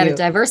off You guys of got to you.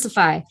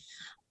 diversify.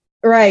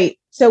 Right.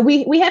 So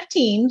we have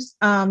teams.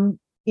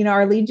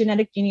 Our lead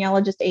genetic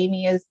genealogist,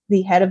 Amy, is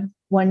the head of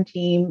one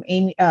team.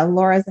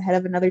 Laura is the head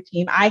of another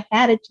team. I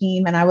had a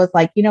team and I was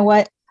like, you know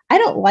what? I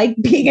don't like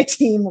being a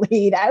team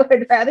lead. I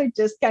would rather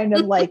just kind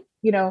of like,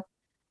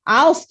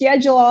 I'll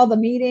schedule all the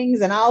meetings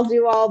and I'll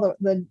do all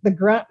the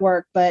grunt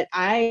work, but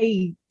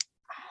I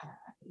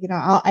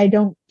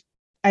don't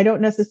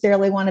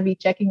necessarily want to be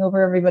checking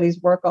over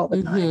everybody's work all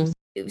the time.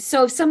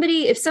 So if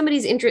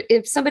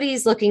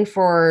somebody's looking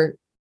for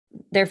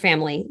their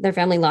family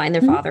line,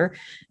 their father,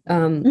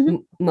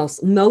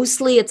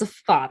 mostly it's a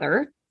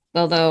father,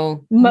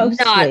 although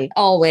not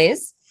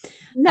always.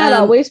 Not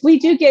always. We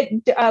do get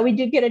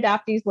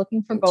adoptees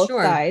looking for both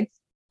sides,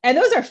 and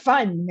those are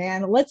fun,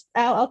 man.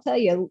 I'll tell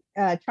you,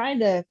 trying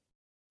to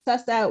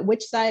suss out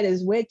which side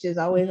is which is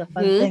always a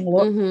fun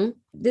thing.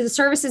 The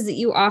services that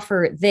you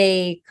offer,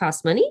 they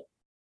cost money?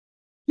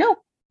 No.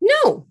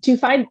 To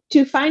find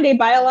a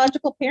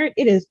biological parent,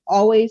 it is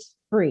always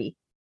free.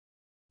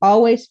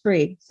 Always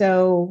free.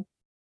 So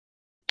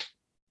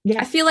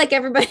yeah. I feel like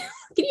everybody,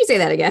 can you say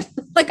that again?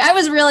 Like I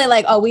was really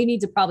like, oh, we need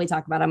to probably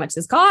talk about how much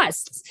this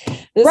costs.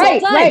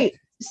 Right.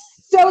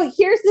 So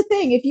here's the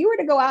thing. If you were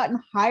to go out and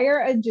hire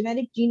a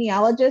genetic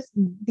genealogist,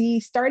 the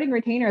starting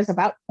retainer is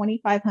about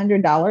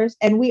 $2,500.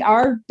 And we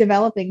are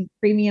developing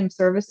premium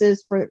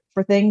services for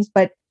things,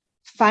 but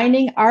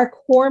finding our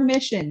core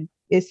mission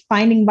is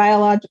finding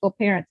biological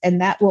parents,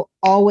 and that will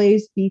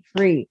always be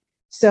free.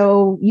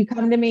 So you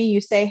come to me,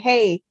 you say,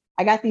 hey,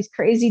 I got these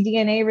crazy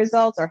DNA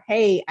results, or,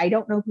 hey, I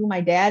don't know who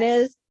my dad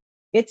is.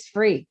 It's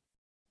free.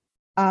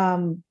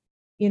 Kelly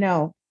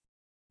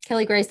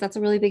Grace, that's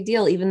a really big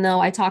deal. Even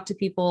though I talk to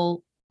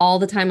people all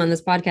the time on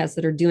this podcast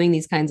that are doing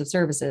these kinds of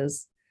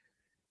services,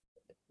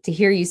 to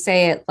hear you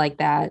say it like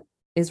that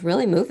is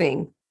really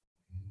moving.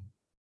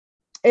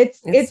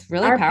 It's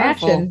really our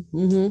powerful.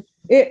 Passion.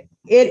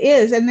 It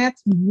is. And that's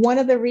one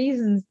of the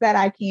reasons that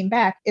I came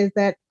back, is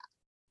that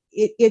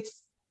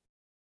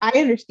I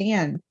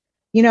understand,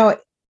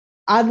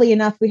 oddly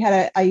enough, we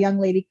had a young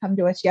lady come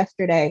to us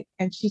yesterday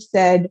and she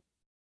said,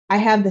 I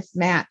have this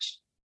match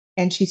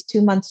and she's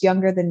 2 months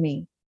younger than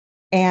me.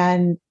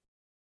 And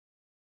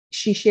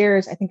she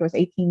shares, I think it was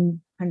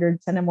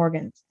 1,800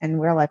 centimorgans. And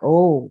we're like,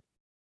 oh,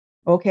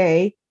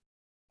 okay.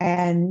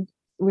 And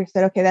we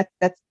said, okay,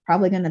 that's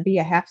probably going to be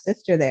a half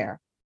sister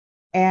there.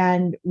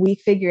 And we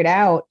figured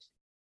out,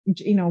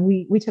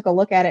 we took a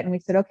look at it and we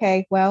said,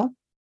 okay, well,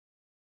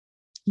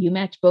 you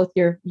match both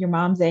your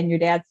mom's and your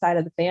dad's side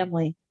of the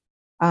family.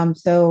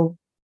 So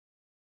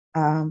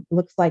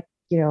looks like,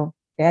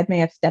 dad may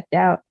have stepped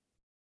out.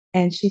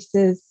 And she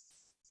says,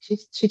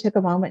 she took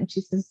a moment and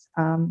she says,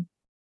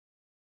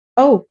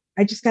 oh,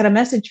 I just got a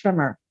message from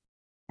her.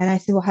 And I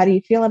said, well, how do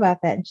you feel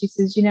about that? And she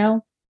says,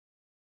 I'm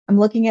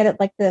looking at it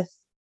like this.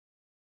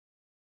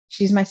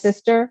 She's my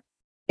sister.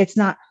 It's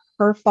not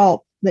her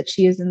fault that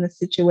she is in this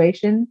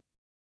situation.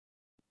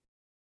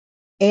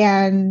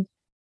 And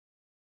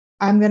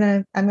I'm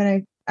going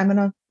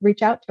to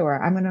reach out to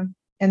her.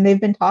 And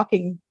they've been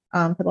talking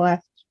for the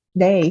last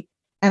day.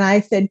 And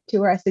I said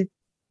to her, I said,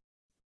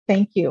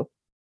 thank you.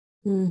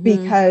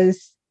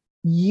 Because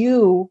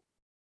you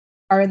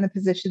are in the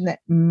position that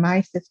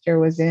my sister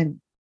was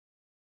in.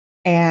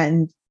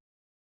 And,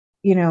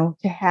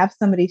 to have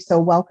somebody so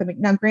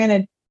welcoming. Now,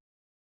 granted,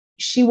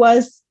 she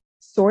was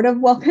sort of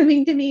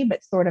welcoming to me,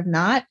 but sort of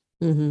not.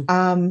 And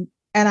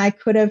I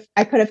could have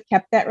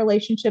kept that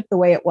relationship the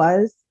way it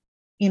was,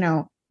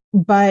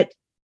 but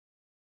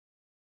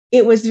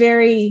it was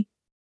very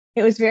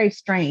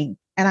strained.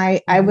 And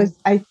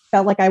I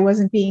felt like I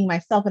wasn't being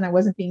myself and I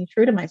wasn't being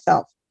true to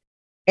myself.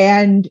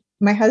 And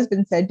my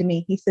husband said to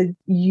me, he said,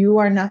 you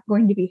are not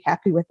going to be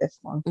happy with this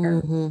long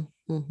term.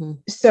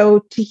 So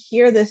to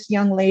hear this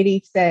young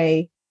lady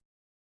say,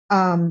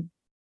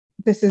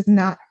 this is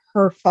not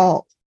her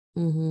fault,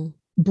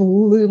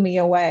 blew me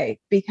away,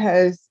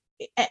 because,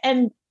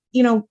 and,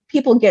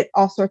 people get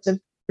all sorts of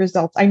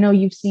results. I know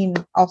you've seen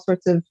all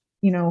sorts of,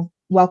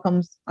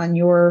 welcomes from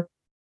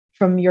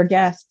your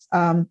guests,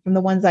 from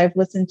the ones I've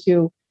listened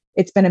to.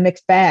 It's been a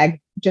mixed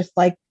bag, just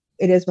like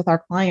it is with our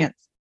clients.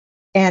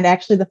 And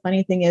actually, the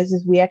funny thing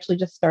is we actually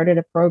just started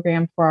a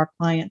program for our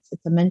clients.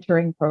 It's a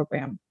mentoring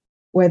program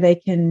where they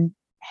can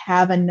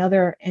have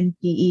another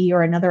NPE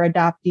or another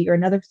adoptee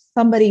or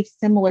somebody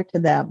similar to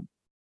them,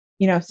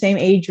 same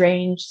age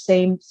range,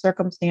 same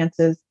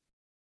circumstances,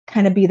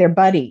 kind of be their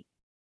buddy.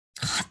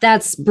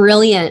 That's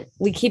brilliant.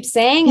 We keep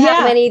saying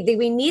how many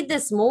we need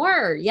this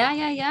more.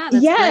 Yeah.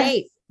 That's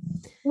great.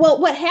 Well,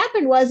 what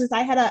happened was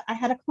I had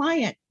a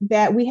client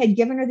that we had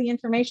given her the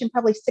information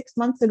probably 6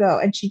 months ago,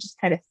 and she just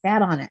kind of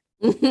sat on it.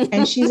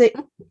 And she's like,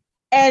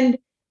 and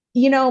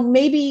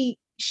maybe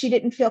she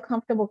didn't feel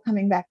comfortable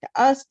coming back to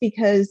us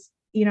because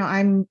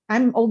I'm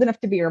old enough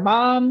to be her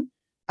mom.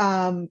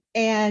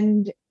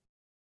 And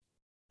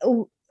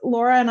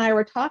Laura and I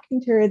were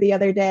talking to her the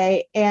other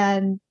day,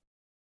 and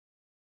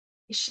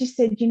she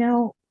said,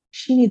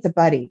 she needs a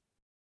buddy.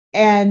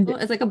 And Well,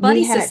 it's like a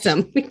buddy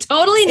system. We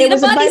totally it need a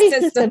was buddy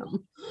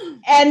system.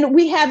 And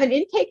we have an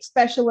intake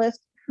specialist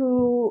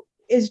who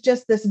is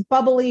just this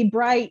bubbly,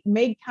 bright,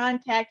 made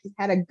contact, has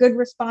had a good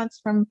response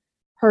from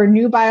her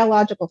new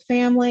biological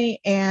family.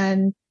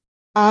 And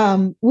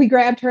we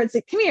grabbed her and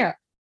said, come here.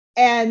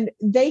 And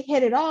they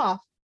hit it off.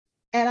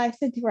 And I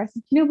said to her, I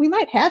said, we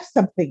might have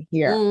something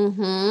here.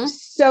 Mm-hmm.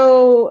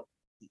 So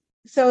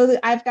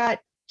I've got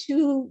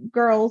two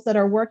girls that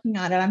are working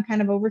on it. I'm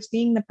kind of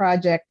overseeing the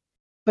project,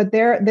 but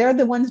they're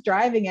the ones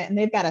driving it, and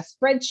they've got a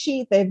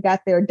spreadsheet, they've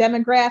got their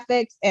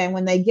demographics, and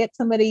when they get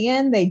somebody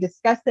in, they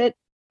discuss it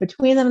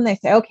between them and they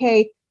say,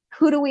 okay,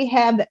 who do we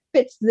have that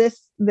fits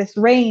this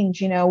range,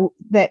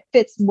 that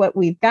fits what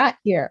we've got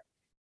here.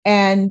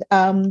 And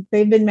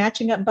they've been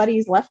matching up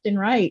buddies left and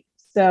right.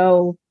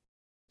 So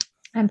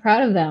I'm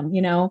proud of them.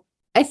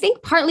 I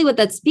think partly what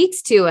that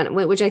speaks to, and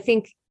which I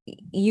think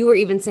you were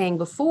even saying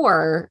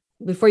before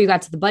you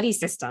got to the buddy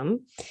system,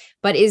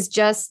 but is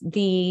just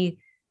the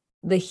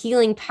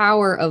healing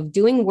power of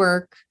doing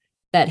work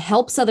that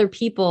helps other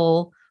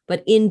people,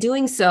 but in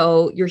doing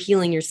so, you're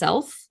healing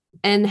yourself,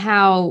 and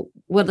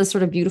what a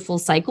sort of beautiful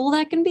cycle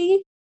that can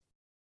be.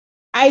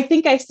 I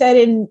think I said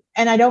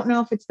and I don't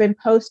know if it's been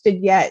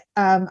posted yet.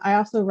 I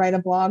also write a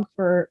blog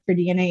for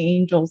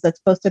DNAngels that's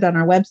posted on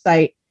our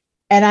website.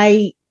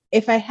 And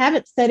if I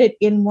haven't said it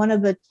in one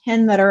of the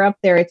 10 that are up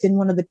there, it's in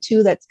one of the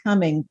 2 that's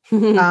coming.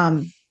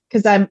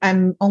 Because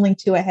I'm only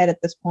 2 ahead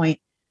at this point.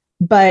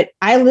 But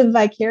I live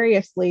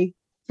vicariously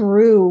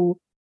through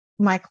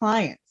my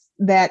clients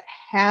that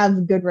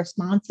have good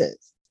responses.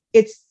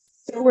 It's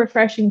so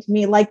refreshing to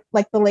me, like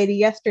the lady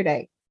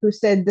yesterday who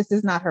said this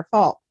is not her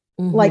fault.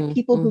 Mm-hmm, like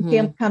people who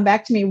can come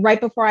back to me right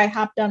before I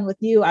hopped on with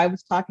you. I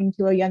was talking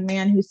to a young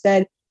man who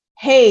said,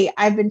 hey,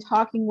 I've been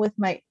talking with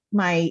my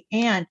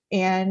aunt,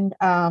 and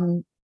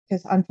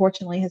because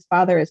unfortunately his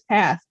father has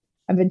passed.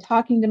 I've been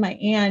talking to my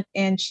aunt,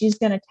 and she's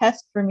going to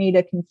test for me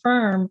to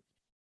confirm.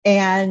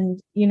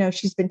 And,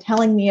 she's been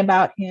telling me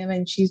about him,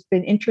 and she's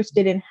been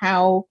interested in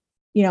how,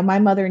 my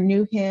mother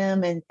knew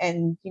him.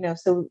 And,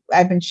 so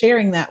I've been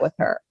sharing that with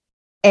her.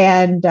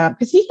 And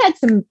because he had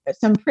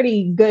some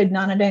pretty good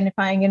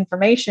non-identifying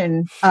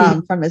information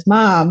from his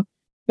mom.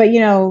 But,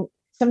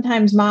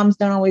 sometimes moms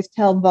don't always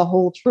tell the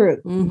whole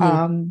truth.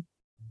 Mm-hmm.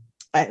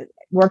 I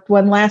worked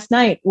one last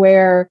night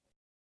where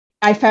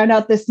I found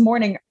out this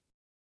morning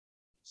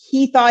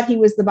he thought he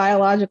was the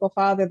biological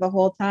father the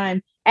whole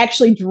time,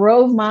 actually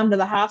drove mom to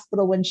the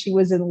hospital when she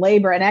was in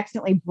labor and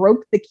accidentally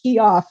broke the key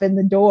off in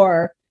the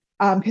door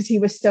because he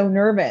was so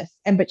nervous.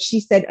 But she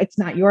said, it's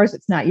not yours.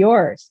 It's not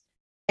yours.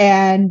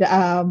 And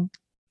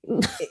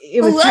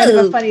it was kind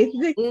of a funny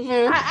thing.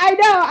 Mm-hmm. I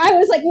know. I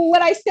was like, well,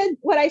 when I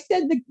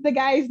said the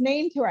guy's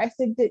name to her, I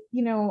said that,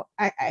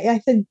 I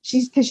said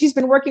she's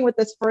been working with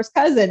this first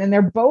cousin, and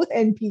they're both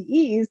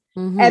NPEs.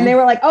 Mm-hmm. And they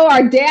were like, oh,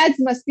 our dads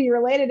must be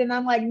related. And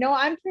I'm like, no,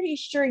 I'm pretty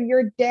sure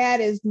your dad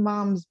is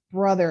mom's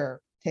brother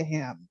to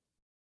him.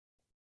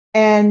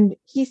 And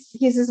he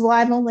says, well,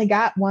 I've only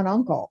got one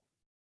uncle.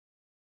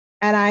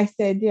 And I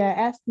said, yeah,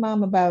 ask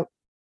mom about,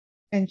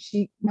 and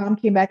mom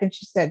came back and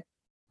she said,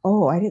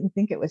 oh, I didn't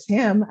think it was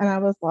him. And I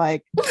was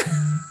like,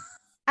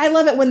 I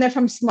love it when they're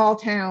from small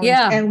towns.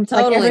 Yeah, and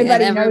totally.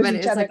 Like everybody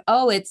knows each other. Like,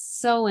 oh, it's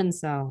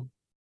so-and-so.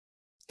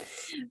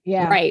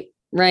 Yeah.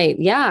 Right.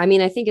 Yeah. I mean,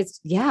 I think it's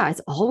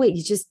always,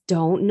 you just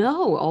don't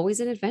know,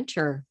 always an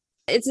adventure.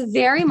 It's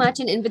very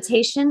much an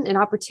invitation, an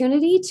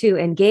opportunity to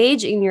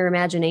engage in your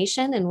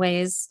imagination in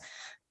ways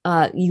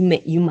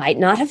you might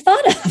not have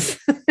thought of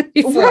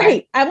before.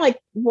 Right. I'm like,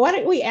 why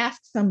don't we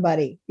ask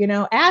somebody,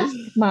 ask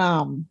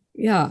mom.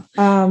 Yeah.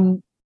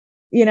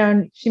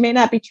 She may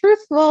not be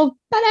truthful,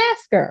 but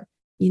ask her.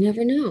 You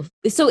never know.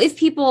 So if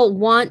people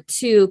want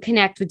to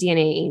connect with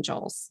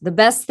DNAngels, the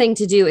best thing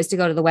to do is to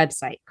go to the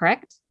website,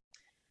 correct?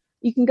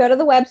 You can go to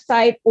the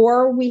website,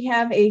 or we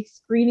have a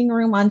screening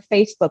room on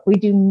Facebook. We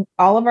do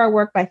all of our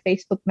work by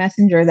Facebook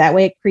Messenger. That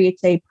way it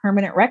creates a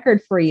permanent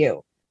record for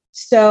you.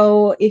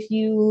 So if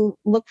you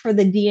look for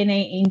the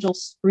DNAngels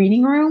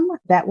screening room,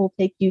 that will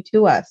take you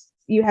to us.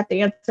 You have to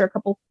answer a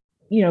couple,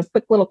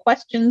 quick little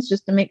questions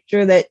just to make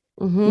sure that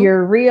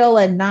you're real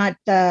and not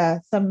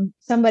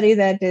somebody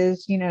that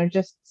is,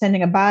 just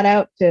sending a bot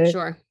out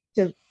to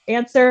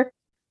answer.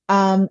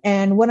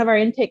 And one of our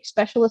intake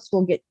specialists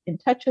will get in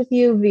touch with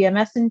you via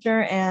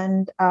Messenger,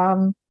 and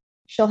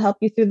she'll help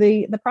you through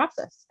the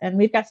process. And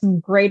we've got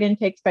some great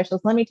intake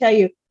specialists. Let me tell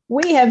you,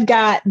 we have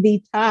got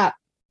the top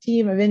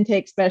team of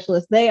intake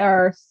specialists. They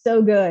are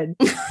so good.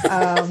 You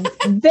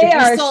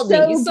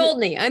sold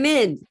me. I'm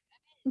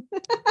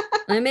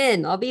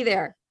in. I'll be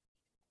there.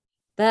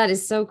 That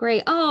is so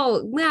great.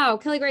 Oh, wow.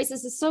 Kelly Grace,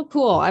 this is so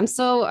cool. I'm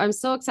so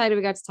excited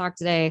we got to talk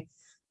today.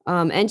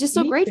 And just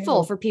so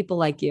grateful for people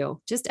like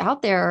you just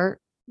out there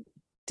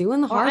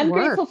doing the hard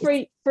work. I'm grateful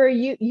for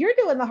you. You're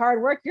doing the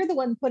hard work. You're the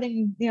one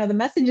putting, the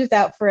messages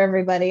out for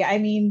everybody. I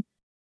mean,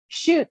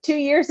 shoot, 2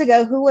 years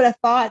ago, who would have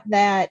thought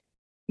that,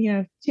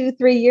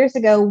 2-3 years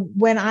ago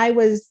when I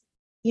was,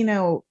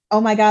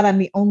 oh my God, I'm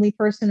the only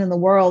person in the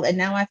world. And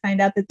now I find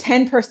out that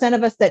 10%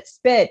 of us that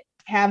spit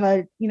have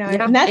a, Yeah,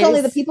 and that's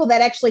only the people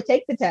that actually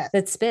take the test.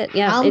 That spit.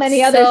 Yeah. How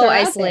many others so are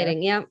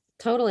isolating. Yeah,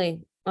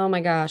 totally. Oh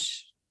my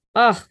gosh.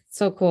 Oh,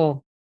 so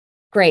cool.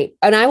 Great.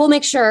 And I will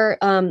make sure,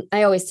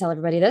 I always tell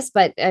everybody this,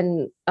 but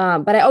I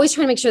always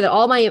try to make sure that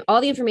all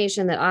the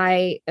information that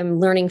I am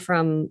learning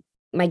from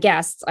my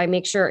guests, I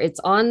make sure it's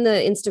on the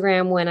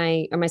Instagram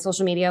or my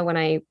social media when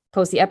I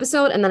post the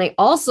episode. And then I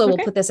also will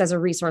put this as a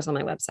resource on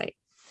my website.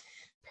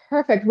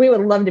 Perfect. We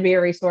would love to be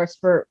a resource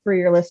for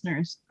your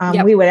listeners.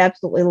 Yep. We would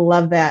absolutely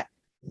love that.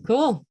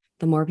 Cool.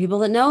 The more people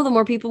that know, the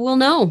more people will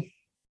know.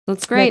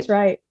 That's great. That's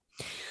right.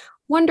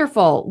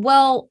 Wonderful.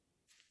 Well,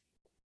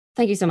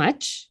 thank you so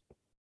much.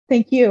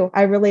 Thank you.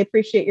 I really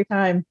appreciate your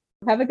time.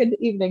 Have a good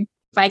evening.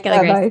 Bye,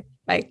 Kelly Grace.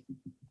 Bye.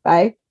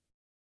 Bye.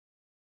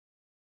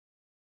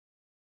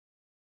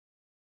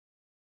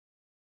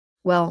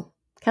 Well,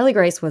 Kelly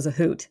Grace was a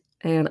hoot,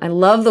 and I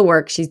love the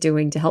work she's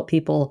doing to help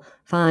people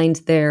find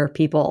their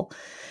people.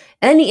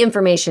 Any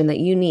information that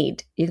you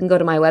need, you can go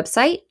to my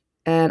website,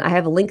 and I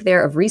have a link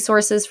there of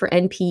resources for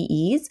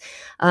NPEs,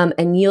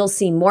 and you'll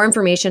see more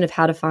information of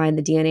how to find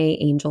the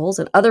DNAngels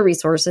and other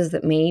resources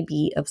that may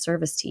be of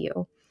service to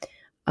you.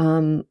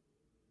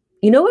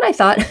 You know what I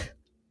thought?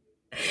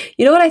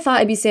 You know what I thought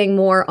I'd be saying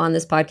more on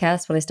this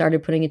podcast when I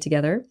started putting it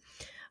together?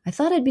 I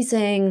thought I'd be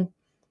saying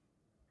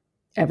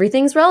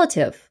everything's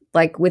relative,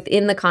 like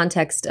within the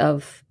context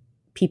of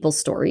people's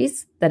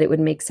stories, that it would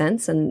make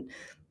sense, and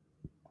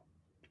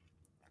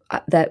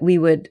that we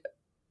would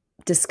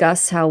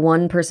discuss how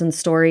one person's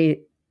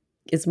story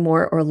is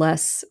more or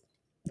less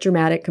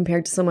dramatic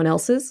compared to someone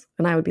else's.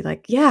 And I would be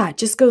like, yeah, it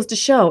just goes to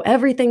show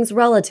everything's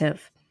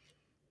relative.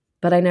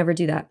 But I never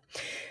do that.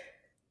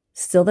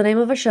 Still the name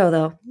of a show,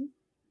 though.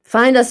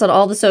 Find us on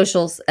all the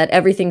socials at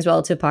Everything's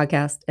Relative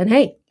Podcast. And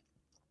hey,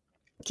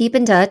 keep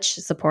in touch.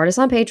 Support us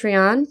on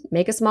Patreon.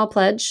 Make a small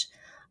pledge,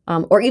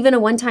 or even a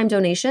one-time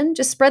donation.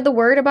 Just spread the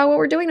word about what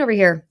we're doing over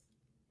here.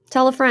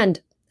 Tell a friend.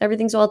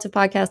 Everything's Relative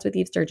Podcast with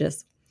Eve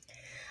Sturgis.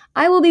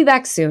 I will be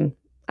back soon.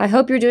 I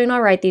hope you're doing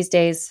all right these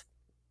days.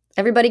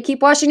 Everybody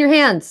keep washing your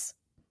hands.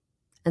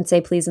 And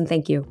say please and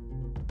thank you.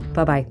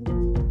 Bye-bye.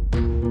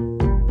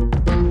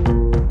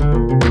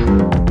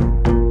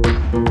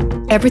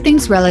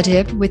 Everything's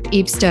Relative with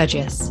Eve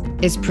Sturgis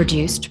is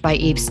produced by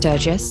Eve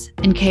Sturgis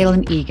and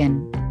Kaylin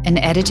Egan and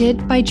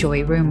edited by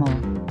Joy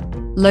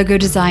Rumel. Logo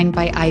designed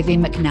by Ivy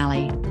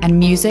McNally, and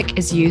music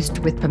is used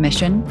with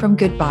permission from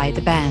Goodbye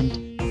the Band.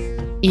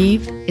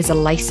 Eve is a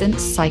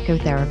licensed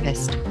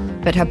psychotherapist,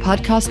 but her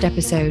podcast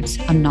episodes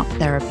are not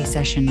therapy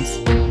sessions.